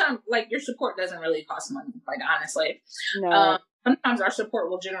 Sometimes like your support doesn't really cost money, like honestly. No. Sometimes our support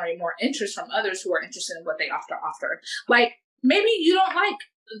will generate more interest from others who are interested in what they have to offer. Like maybe you don't like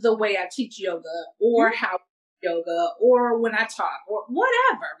the way I teach yoga or how yoga or when I talk or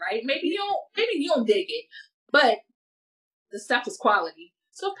whatever, right? Maybe you don't dig it, but the stuff is quality.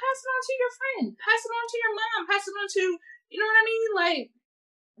 So pass it on to your friend, pass it on to your mom, pass it on to, you know what I mean? Like,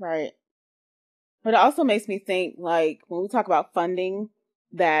 right. But it also makes me think, like, when we talk about funding,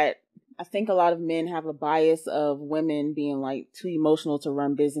 that I think a lot of men have a bias of women being like too emotional to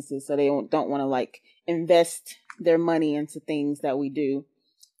run businesses, so they don't want to like invest their money into things that we do.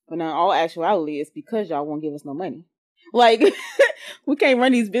 But in all actuality, it's because y'all won't give us no money. Like, we can't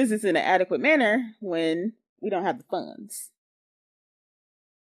run these businesses in an adequate manner when we don't have the funds.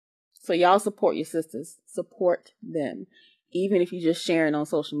 So y'all support your sisters. Support them. Even if you're just sharing on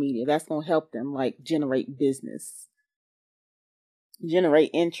social media, that's going to help them like generate business. Generate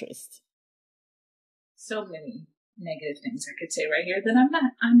interest. So many negative things I could say right here that I'm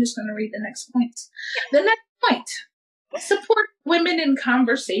not. I'm just going to read the next point. The next point. Support women in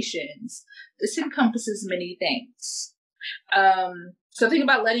conversations. This encompasses many things. So think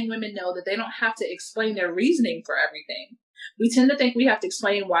about letting women know that they don't have to explain their reasoning for everything. We tend to think we have to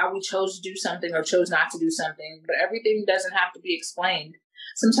explain why we chose to do something or chose not to do something, but everything doesn't have to be explained.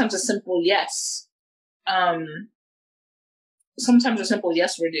 Sometimes a simple yes. Sometimes a simple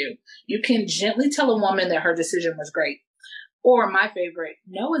yes will do. You can gently tell a woman that her decision was great. Or my favorite,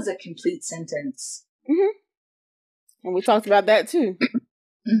 no is a complete sentence. Mm-hmm. And we talked about that too.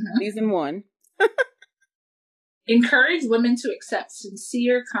 Season 1. Encourage women to accept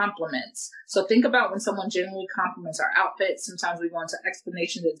sincere compliments. So think about when someone genuinely compliments our outfit. Sometimes we go into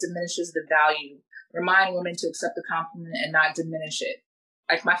explanation that diminishes the value. Remind women to accept the compliment and not diminish it.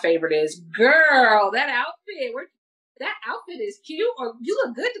 Like my favorite is, girl, that outfit is cute, or you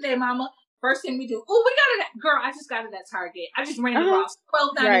look good today, mama. First thing we do, oh, we got it. Girl, I just got it at Target. I just ran across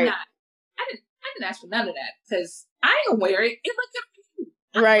 $12.99. Right. I didn't ask for none of that because I ain't gonna wear it. It looks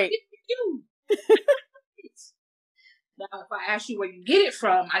cute. Right. Now, if I ask you where you get it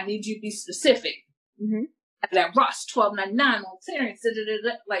from, I need you to be specific. Mm-hmm. That Ross $12.99 on clearance.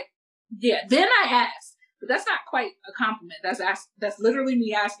 Like, yeah. Then I ask, but that's not quite a compliment. That's literally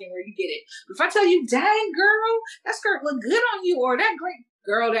me asking where you get it. But if I tell you, dang girl, that skirt look good on you, or that great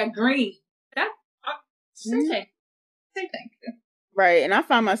girl, that green, same thing. Right, and I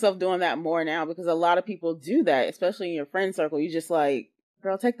find myself doing that more now because a lot of people do that, especially in your friend circle. You just like,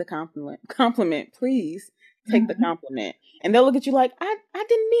 girl, take the compliment, please. Take the compliment. And they'll look at you like,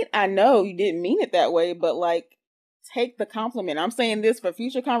 I know you didn't mean it that way, but like, take the compliment. I'm saying this for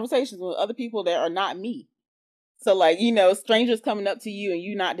future conversations with other people that are not me. So like, strangers coming up to you and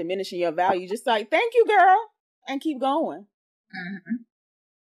you not diminishing your value, just like, thank you, girl, and keep going.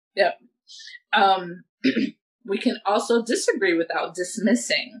 Yep. We can also disagree without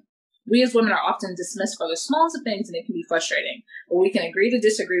dismissing. We as women are often dismissed for the smallest of things, and it can be frustrating. But we can agree to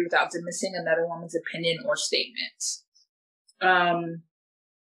disagree without dismissing another woman's opinion or statements.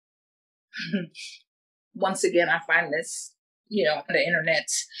 Once again, I find this, on the internet,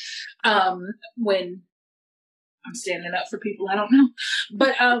 when I'm standing up for people I don't know.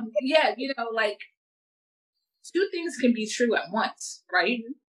 But yeah, like, two things can be true at once, right?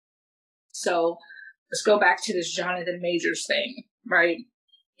 So let's go back to this Jonathan Majors thing, right?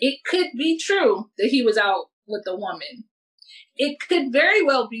 It could be true that he was out with a woman. It could very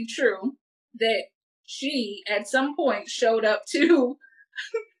well be true that she at some point showed up to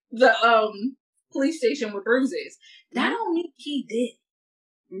the police station with bruises. That don't mean he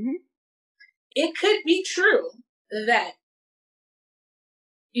did. Mm-hmm. It could be true that,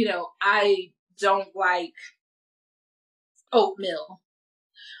 I don't like oatmeal.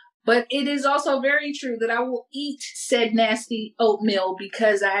 But it is also very true that I will eat said nasty oatmeal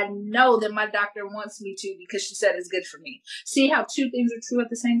because I know that my doctor wants me to because she said it's good for me. See how two things are true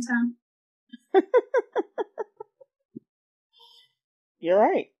at the same time? You're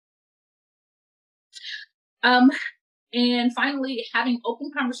right. And finally, having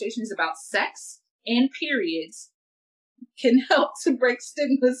open conversations about sex and periods can help to break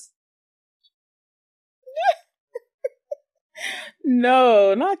stigmas.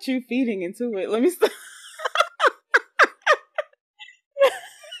 No, not you feeding into it. Let me stop.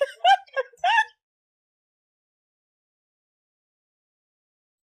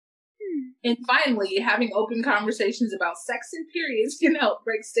 And finally, having open conversations about sex and periods can help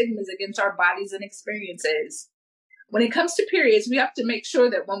break stigmas against our bodies and experiences. When it comes to periods, we have to make sure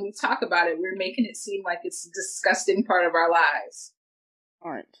that when we talk about it, we're making it seem like it's a disgusting part of our lives.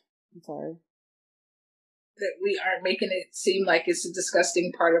 Aren't. I'm sorry. That we aren't making it seem like it's a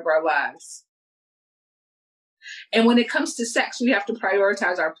disgusting part of our lives. And when it comes to sex, we have to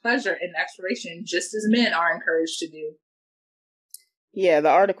prioritize our pleasure and exploration, just as men are encouraged to do. Yeah, the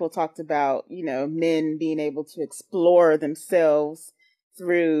article talked about, men being able to explore themselves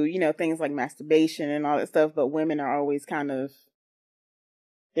through, things like masturbation and all that stuff, but women are always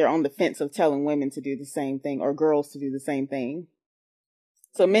they're on the fence of telling women to do the same thing or girls to do the same thing.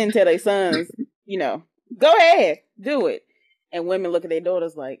 So men tell their sons, go ahead, do it. And women look at their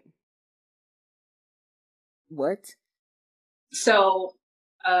daughters like, what? So,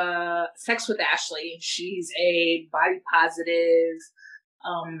 Sex with Ashley. She's a body positive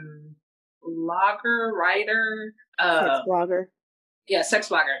blogger, writer. Sex blogger. Yeah, sex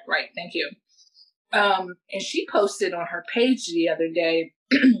blogger. Right. Thank you. And she posted on her page the other day,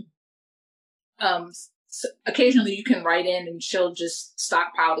 so occasionally you can write in and she'll just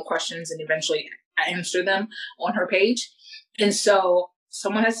stockpile the questions and eventually answer them on her page. And so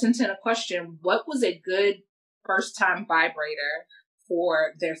someone has sent in a question: what was a good first time vibrator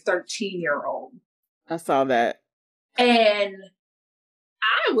for their 13-year-old? I saw that. And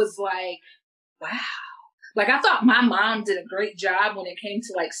I was like, wow. Like, I thought my mom did a great job when it came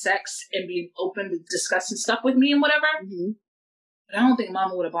to, like, sex and being open to discussing stuff with me and whatever. Mm-hmm. But I don't think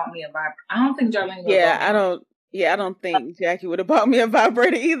Mama would have bought me a vibrator. I don't think Darlene would have bought me. I don't think Jackie would have bought me a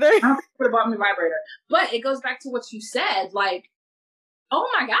vibrator either. I don't think she would have bought me a vibrator. But it goes back to what you said. Like, oh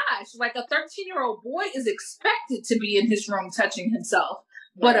my gosh, like a 13-year-old boy is expected to be in his room touching himself.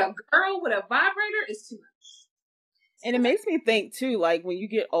 Right. But a girl with a vibrator is too much. And it makes me think too, like when you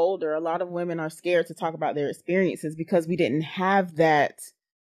get older, a lot of women are scared to talk about their experiences because we didn't have that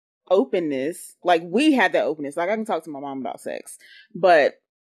openness. Like we had that openness. Like I can talk to my mom about sex, but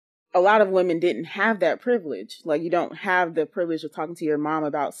a lot of women didn't have that privilege. Like you don't have the privilege of talking to your mom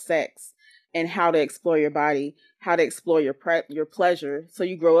about sex and how to explore your body, how to explore your pleasure. So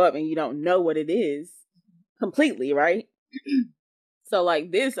you grow up and you don't know what it is completely, right? So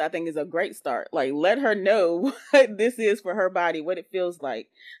like this, I think is a great start. Like let her know what this is for her body, what it feels like.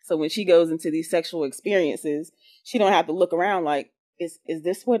 So when she goes into these sexual experiences, she don't have to look around like, is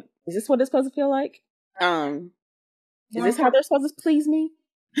this what it's supposed to feel like? Is this how they're supposed to please me?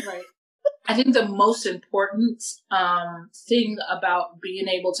 Right. I think the most important thing about being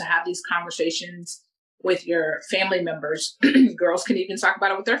able to have these conversations with your family members, girls can even talk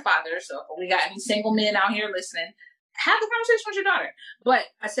about it with their fathers. So if we got any single men out here listening, have the conversation with your daughter. But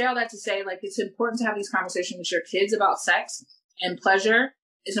I say all that to say, like, it's important to have these conversations with your kids about sex and pleasure.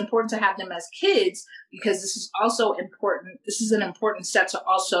 It's important to have them as kids because this is also important. This is an important step to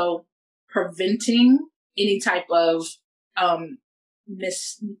also preventing any type of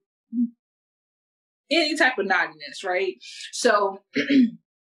any type of naughtiness, right? So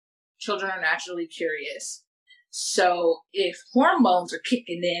children are naturally curious. So if hormones are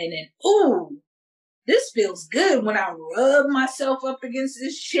kicking in and, ooh, this feels good when I rub myself up against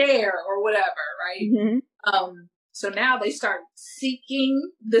this chair or whatever, right? Mm-hmm. So now they start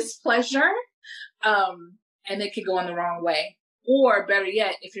seeking this pleasure, and it could go in the wrong way. Or better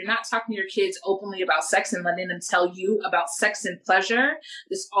yet, if you're not talking to your kids openly about sex and letting them tell you about sex and pleasure,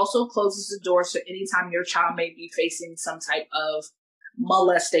 this also closes the door. So anytime your child may be facing some type of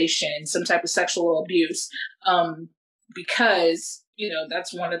molestation, some type of sexual abuse, because,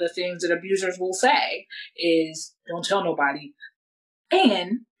 that's one of the things that abusers will say is don't tell nobody.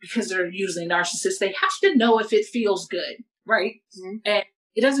 And because they're usually narcissists, they have to know if it feels good, right? Mm-hmm. And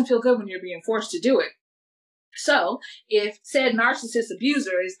it doesn't feel good when you're being forced to do it. So if said narcissist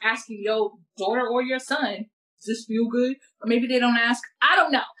abuser is asking your daughter or your son, does this feel good? Or maybe they don't ask. I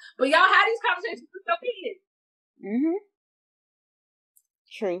don't know. But y'all have these conversations with your kids. Mm-hmm.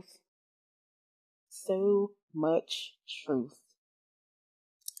 Truth. So much truth.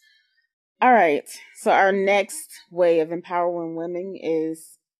 All right. So our next way of empowering women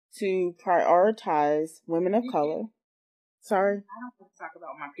is to prioritize women of color. Sorry. I don't want to talk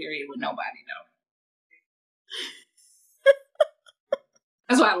about my period with nobody, though.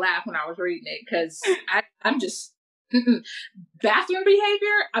 That's why I laughed when I was reading it, because I'm just bathroom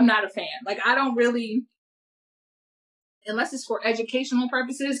behavior. I'm not a fan. Like, I don't really, unless it's for educational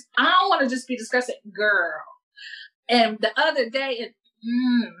purposes, I don't want to just be discussing girl. And the other day,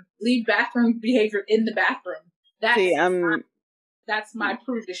 leave bathroom behavior in the bathroom. That's my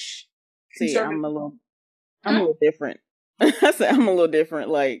prudish. See, I'm a little different. I said I'm a little different.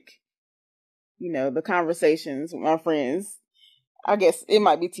 Like, the conversations with my friends. I guess it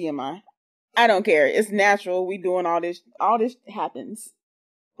might be TMI. I don't care. It's natural. We doing all this. All this happens.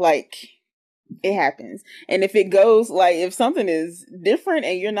 Like, it happens. And if it goes, like, if something is different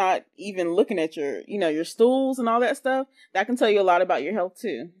and you're not even looking at your, your stools and all that stuff, that can tell you a lot about your health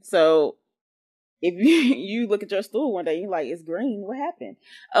too. So if you look at your stool one day, you're like, it's green. What happened?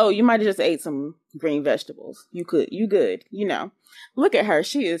 Oh, you might have just ate some green vegetables. You good. Look at her.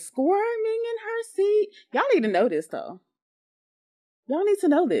 She is squirming in her seat. Y'all need to know this though. Y'all need to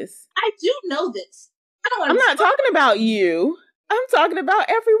know this. I do know this. I'm not talking about you. I'm talking about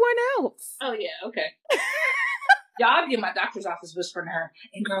everyone else. Oh, yeah. Okay. Y'all, I'll be in my doctor's office whispering to her,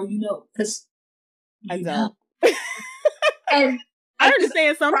 and girl, because I don't. And I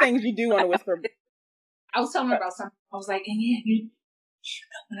understand some things you do want to whisper. I was telling her about something. I was like, and yeah, you know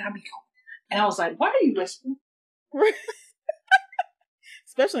when I be going. And I was like, why are you whispering?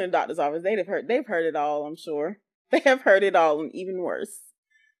 Especially in the doctor's office. They've heard it all, I'm sure. They have heard it all and even worse.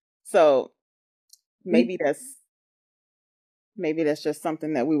 So maybe that's just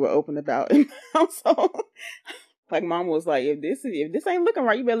something that we were open about in the household. Like Mama was like, if this ain't looking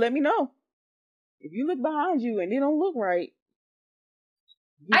right, you better let me know. If you look behind you and it don't look right.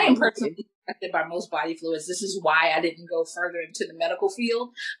 I am personally affected by most body fluids. This is why I didn't go further into the medical field.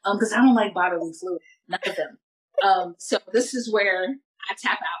 Because I don't like bodily fluids. None of them. So this is where I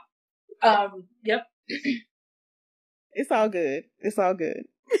tap out. Yep. It's all good.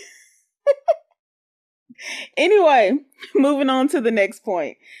 Anyway, moving on to the next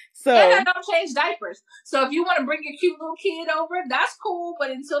point. So, and I don't change diapers. So if you want to bring your cute little kid over, that's cool. But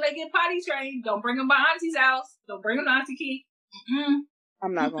until they get potty trained, don't bring them by Auntie's house. Don't bring them to Auntie Key.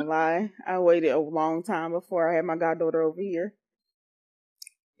 I'm not gonna lie. I waited a long time before I had my goddaughter over here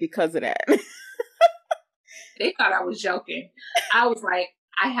because of that. They thought I was joking. I was like,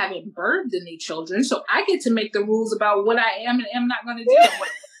 I haven't birthed any children, so I get to make the rules about what I am and am not going to do.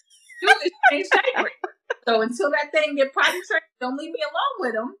 Do is change diapers. So until that thing get potty trained, don't leave me alone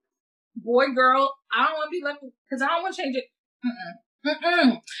with them. Boy, girl, I don't want to be left because I don't want to change it.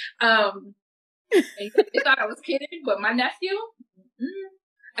 They thought I was kidding, but my nephew,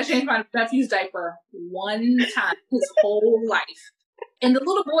 I changed my nephew's diaper one time his whole life, and the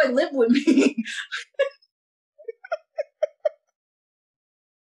little boy lived with me.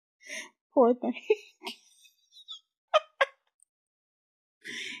 Poor thing.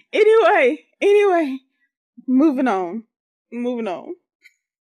 Anyway, moving on.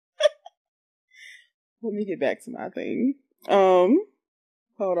 Let me get back to my thing. Hold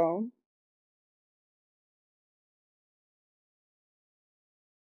on.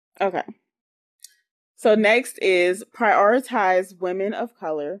 Okay. So next is prioritize women of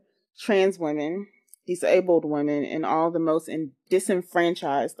color, trans women, disabled women, and all the most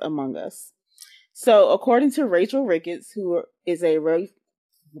disenfranchised among us. So according to Rachel Ricketts, who is a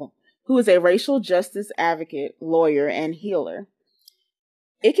racial justice advocate, lawyer, and healer,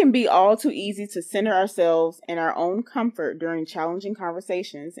 it can be all too easy to center ourselves in our own comfort during challenging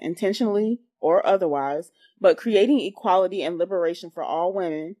conversations, intentionally or otherwise, but creating equality and liberation for all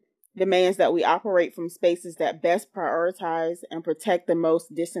women demands that we operate from spaces that best prioritize and protect the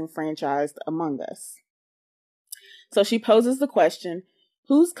most disenfranchised among us. So she poses the question,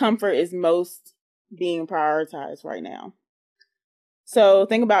 whose comfort is most being prioritized right now? So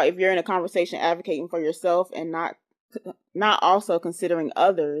think about if you're in a conversation advocating for yourself and not also considering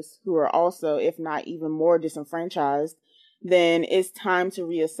others who are also, if not even more disenfranchised, then it's time to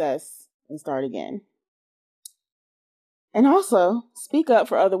reassess and start again. And also, speak up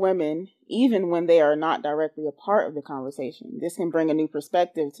for other women, even when they are not directly a part of the conversation. This can bring a new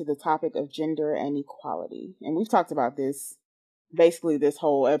perspective to the topic of gender and equality. And we've talked about this basically this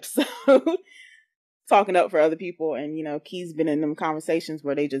whole episode, talking up for other people. And, Key's been in them conversations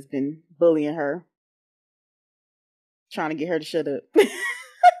where they just been bullying her, trying to get her to shut up.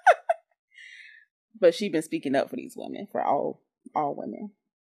 But she's been speaking up for these women, for all women,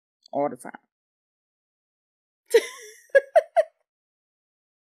 all the time.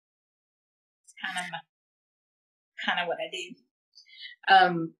 Kind of what I do.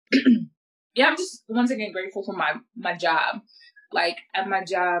 Yeah, I'm just once again grateful for my job. Like at my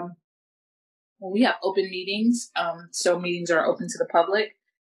job, when we have open meetings, so meetings are open to the public.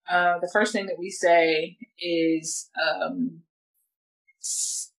 The first thing that we say is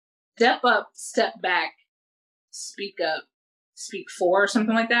step up, step back, speak up, speak for, or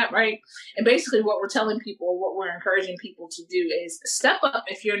something like that, right? And basically what we're telling people, what we're encouraging people to do is step up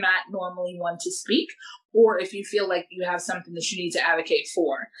if you're not normally one to speak, or if you feel like you have something that you need to advocate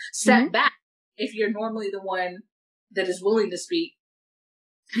for. Step back if you're normally the one that is willing to speak.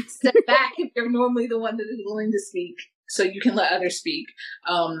 Step back if you're normally the one that is willing to speak, so you can let others speak.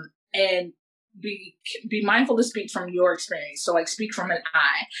 And be mindful to speak from your experience. So like speak from an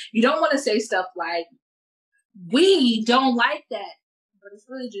I. You don't want to say stuff like, we don't like that, but it's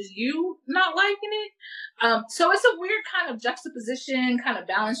really just you not liking it. So it's a weird kind of juxtaposition, kind of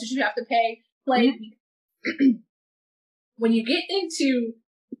balance that you have to play. When you get into,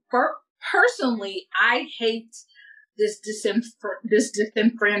 personally, I hate this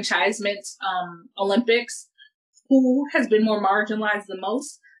disenfranchisement Olympics. Who has been more marginalized the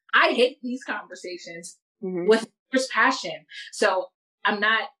most? I hate these conversations with fierce passion. So I'm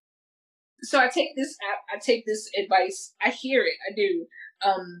not. So I take this advice. I hear it. I do.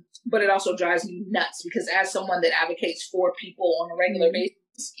 But it also drives me nuts because as someone that advocates for people on a regular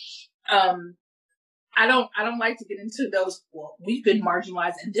basis, I don't like to get into those. Well, we've been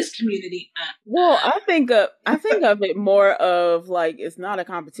marginalized in this community. Well, I think of it more of like it's not a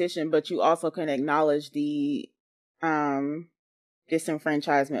competition, but you also can acknowledge the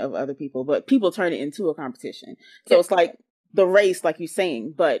disenfranchisement of other people, but people turn it into a competition. So it's like the race, like you're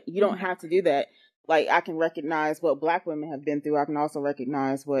saying, but you don't have to do that. Like I can recognize what Black women have been through. I can also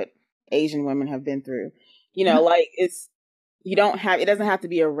recognize what Asian women have been through. Like it doesn't have to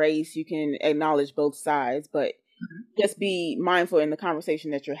be a race. You can acknowledge both sides, but just be mindful in the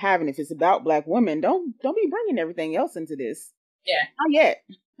conversation that you're having. If it's about Black women, don't be bringing everything else into this. Yeah. Not yet,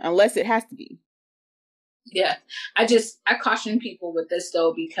 unless it has to be. Yeah. I caution people with this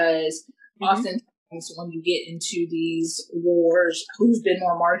though, because oftentimes when you get into these wars, who's been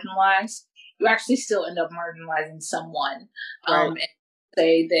more marginalized, you actually still end up marginalizing someone. Right. And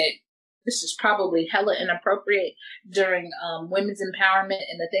say that this is probably hella inappropriate during women's empowerment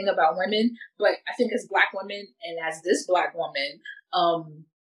and the thing about women. But I think as Black women and as this Black woman, a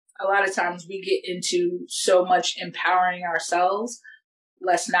lot of times we get into so much empowering ourselves.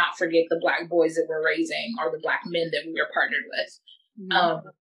 Let's not forget the Black boys that we're raising or the Black men that we are partnered with.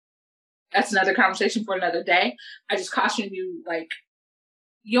 That's another conversation for another day. I just caution you, like,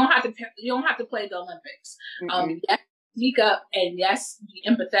 you don't have to play the Olympics. Yes, speak up and yes, be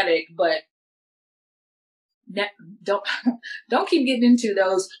empathetic, but don't keep getting into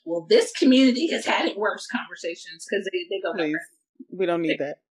those. Well, this community has had it worse conversations because they go nowhere. We don't need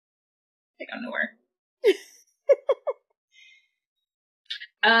that. They go nowhere.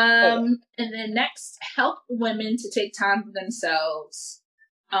 And then next, help women to take time for themselves.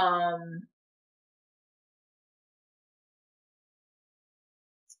 I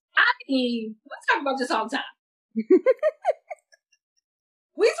mean, we talk about this all the time.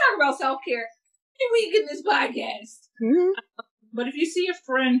 We talk about self-care every week in this podcast. But if you see a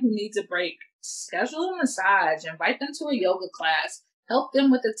friend who needs a break, schedule a massage, invite them to a yoga class, help them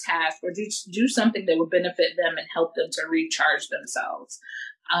with a task, or do something that would benefit them and help them to recharge themselves.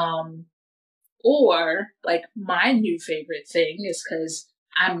 Or like my new favorite thing is because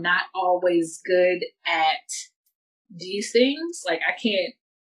I'm not always good at these things. Like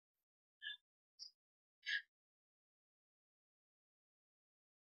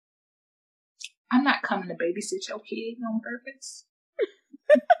I'm not coming to babysit your kid on purpose.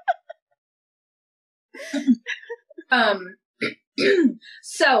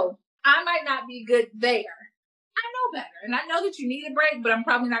 So I might not be good there. I know better, and I know that you need a break, but I'm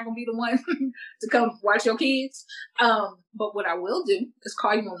probably not going to be the one to come watch your kids. But what I will do is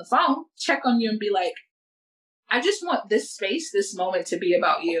call you on the phone, check on you, and be like, I just want this space, this moment to be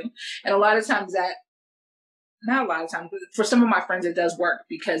about you. And a lot of times not a lot of times, but for some of my friends, it does work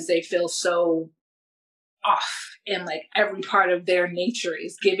because they feel so off and like every part of their nature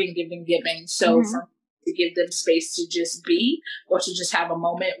is giving. So for to give them space to just be or to just have a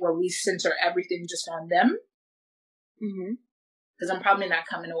moment where we center everything just on them. Because I'm probably not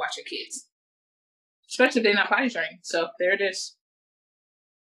coming to watch your kids. Especially if they're not potty trained. So there it is.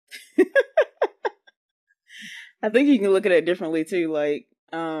 I think you can look at it differently too. Like,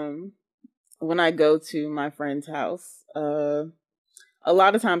 when I go to my friend's house, a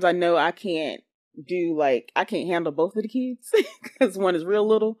lot of times I know I can't handle both of the kids because one is real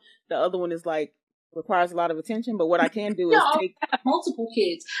little. The other one is like requires a lot of attention. But what I can do is I have multiple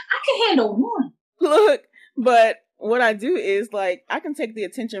kids. I can handle one. Look, but what I do is like I can take the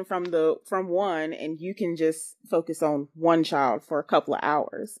attention from one and you can just focus on one child for a couple of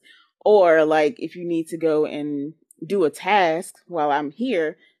hours. Or like if you need to go and do a task while I'm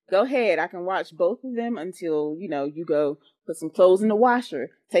here, go ahead. I can watch both of them until, you go put some clothes in the washer,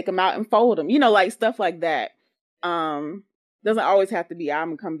 take them out and fold them, like stuff like that. Doesn't always have to be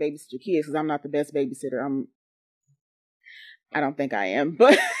I'm gonna come babysit your kids because I'm not the best babysitter. I don't think I am,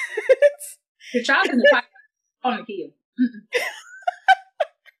 but your child in the on the kid.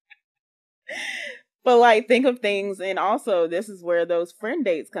 But like think of things, and also this is where those friend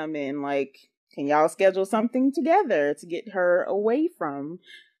dates come in. Like, can y'all schedule something together to get her away from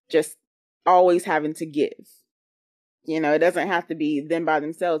just always having to give? It doesn't have to be them by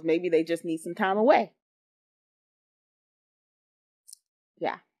themselves. Maybe they just need some time away.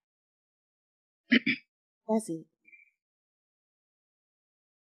 Yeah. That's it.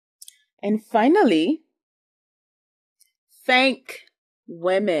 And finally, thank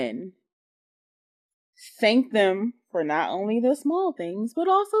women. Thank them for not only the small things, but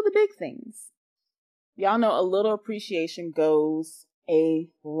also the big things. Y'all know a little appreciation goes a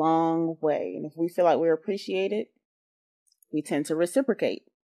long way. And if we feel like we're appreciated, we tend to reciprocate.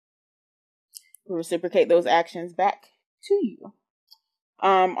 We reciprocate those actions back to you.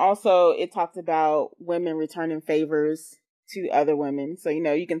 Also, it talks about women returning favors to other women. So,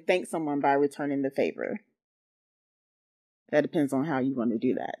 you can thank someone by returning the favor. That depends on how you want to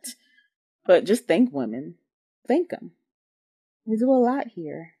do that. But just thank women. Thank them. We do a lot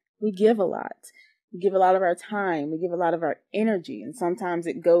here. We give a lot. We give a lot of our time. We give a lot of our energy. And sometimes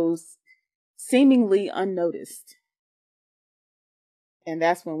it goes seemingly unnoticed. And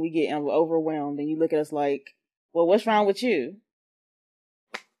that's when we get overwhelmed and you look at us like, well, what's wrong with you?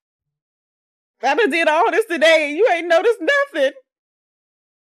 I done did all this today and you ain't noticed nothing.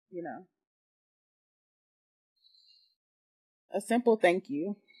 A simple thank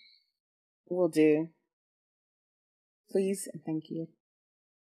you will do. Please and thank you.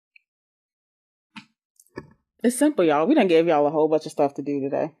 It's simple, y'all. We done gave y'all a whole bunch of stuff to do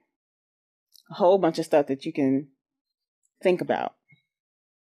today. A whole bunch of stuff that you can think about.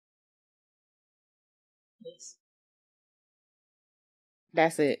 Yes.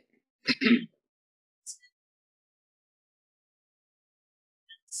 That's it.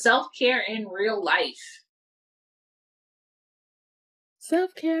 Self-care in real life.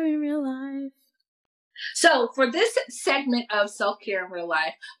 Self-care in real life. So for this segment of self-care in real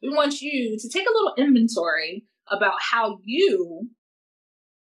life, we want you to take a little inventory about how you,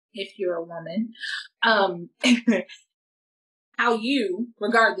 if you're a woman, how you,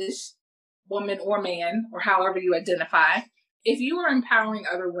 regardless, woman or man, or however you identify, if you are empowering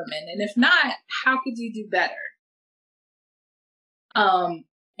other women, and if not, how could you do better?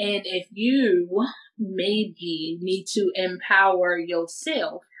 And if you maybe need to empower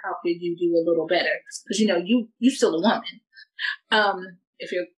yourself, how could you do a little better? Because you still a woman.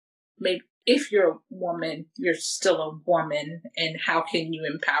 If you're a woman, you're still a woman, and how can you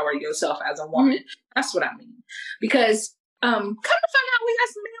empower yourself as a woman? Mm-hmm. That's what I mean. Because come to find out, we got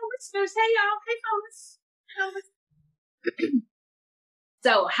some male listeners. Hey y'all, hey fellas.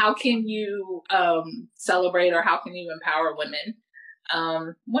 So how can you celebrate, or how can you empower women?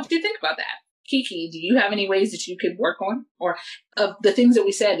 What do you think about that? Kiki, do you have any ways that you could work on? Or of the things that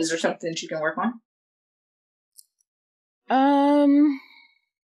we said, is there something that you can work on?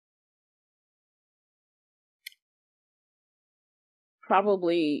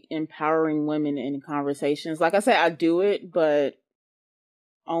 Probably empowering women in conversations. Like I said, I do it, but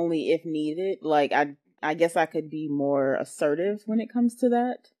only if needed. Like I guess I could be more assertive when it comes to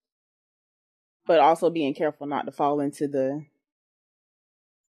that. but also being careful not to fall into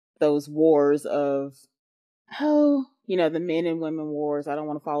those wars of, the men and women wars. I don't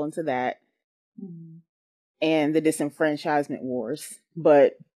want to fall into that. Mm-hmm. And the disenfranchisement wars,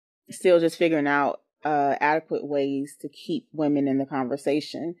 but still just figuring out adequate ways to keep women in the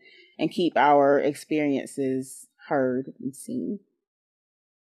conversation and keep our experiences heard and seen.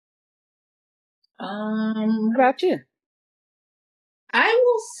 What about you? I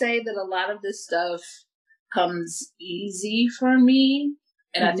will say that a lot of this stuff comes easy for me,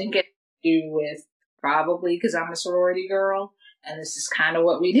 and I think it has to do with probably because I'm a sorority girl, and this is kind of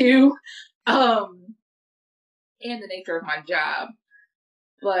what we do, and the nature of my job.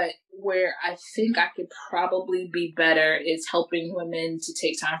 But where I think I could probably be better is helping women to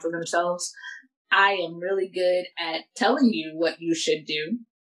take time for themselves. I am really good at telling you what you should do,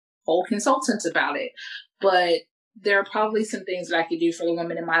 whole consultants about it. But there are probably some things that I could do for the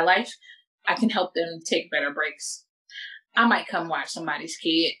women in my life. I can help them take better breaks. I might come watch somebody's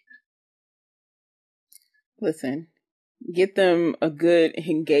kid. Listen, get them a good,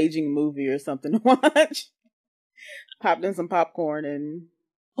 engaging movie or something to watch. Pop in some popcorn and...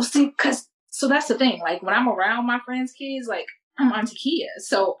 Well, see, so that's the thing. Like, when I'm around my friends' kids, like, I'm Auntie Kia.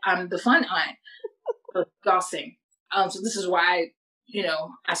 So I'm the fun aunt for gossing. So this is why,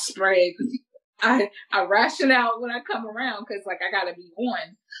 I spray... I ration out when I come around because, like, I gotta be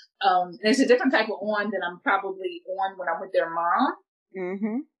on. There's a different type of on than I'm probably on when I'm with their mom.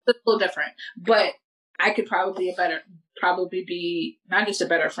 Mm-hmm. It's a little different, but I could probably be not just a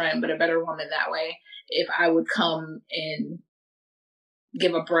better friend, but a better woman that way if I would come and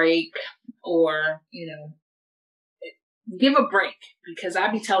give a break or, give a break because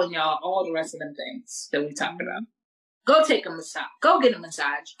I be telling y'all all the rest of them things that we talked about. Go take a massage. Go get a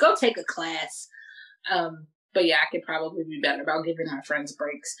massage. Go take a class. But yeah, I could probably be better about giving my friends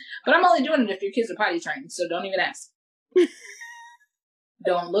breaks. But I'm only doing it if your kids are potty trained, so don't even ask.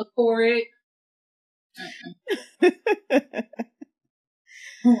 Don't look for it.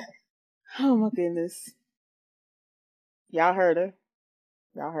 Oh my goodness. Y'all heard her.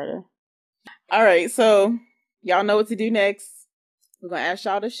 All right, so y'all know what to do next. We're going to ask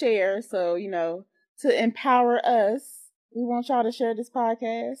y'all to share. So, to empower us, we want y'all to share this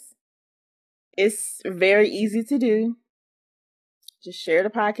podcast. It's very easy to do. Just share the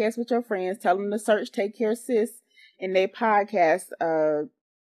podcast with your friends. Tell them to search Take Care Sis in their podcast.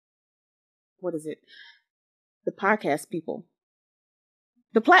 What is it? The podcast people.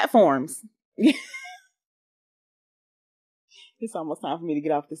 The platforms. It's almost time for me to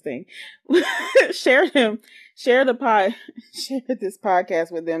get off this thing. Share this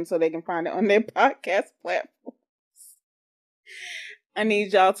podcast with them so they can find it on their podcast platforms. I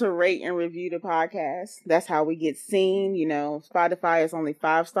need y'all to rate and review the podcast. That's how we get seen. Spotify is only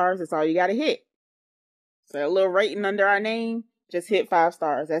 5 stars. That's all you got to hit. So a little rating under our name, just hit 5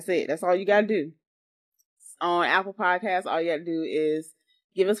 stars. That's it. That's all you got to do. On Apple Podcasts, all you got to do is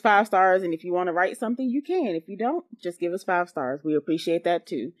give us 5 stars, and if you want to write something, you can. If you don't, just give us 5 stars. We appreciate that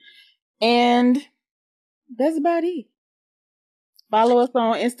too. And that's about it. Follow us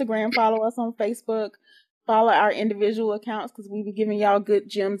on Instagram. Follow us on Facebook. Follow our individual accounts because we be giving y'all good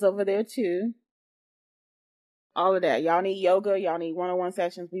gems over there too. All of that. Y'all need yoga. Y'all need one-on-one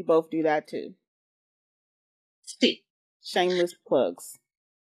sessions. We both do that too. Shameless plugs.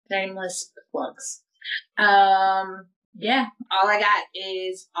 Yeah, all I got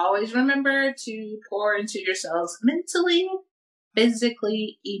is always remember to pour into yourselves mentally,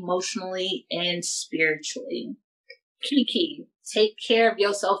 physically, emotionally, and spiritually. Key. Take care of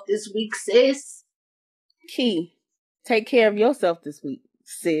yourself this week, sis. Key. Take care of yourself this week,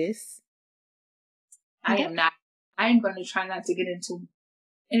 sis. I am going to try not to get into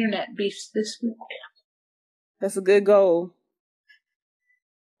internet beefs this week. That's a good goal.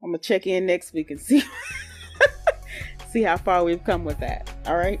 I'm going to check in next week and see how far we've come with that.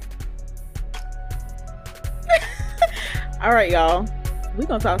 All right? All right, y'all. We're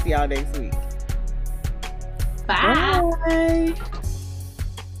going to talk to y'all next week. Bye.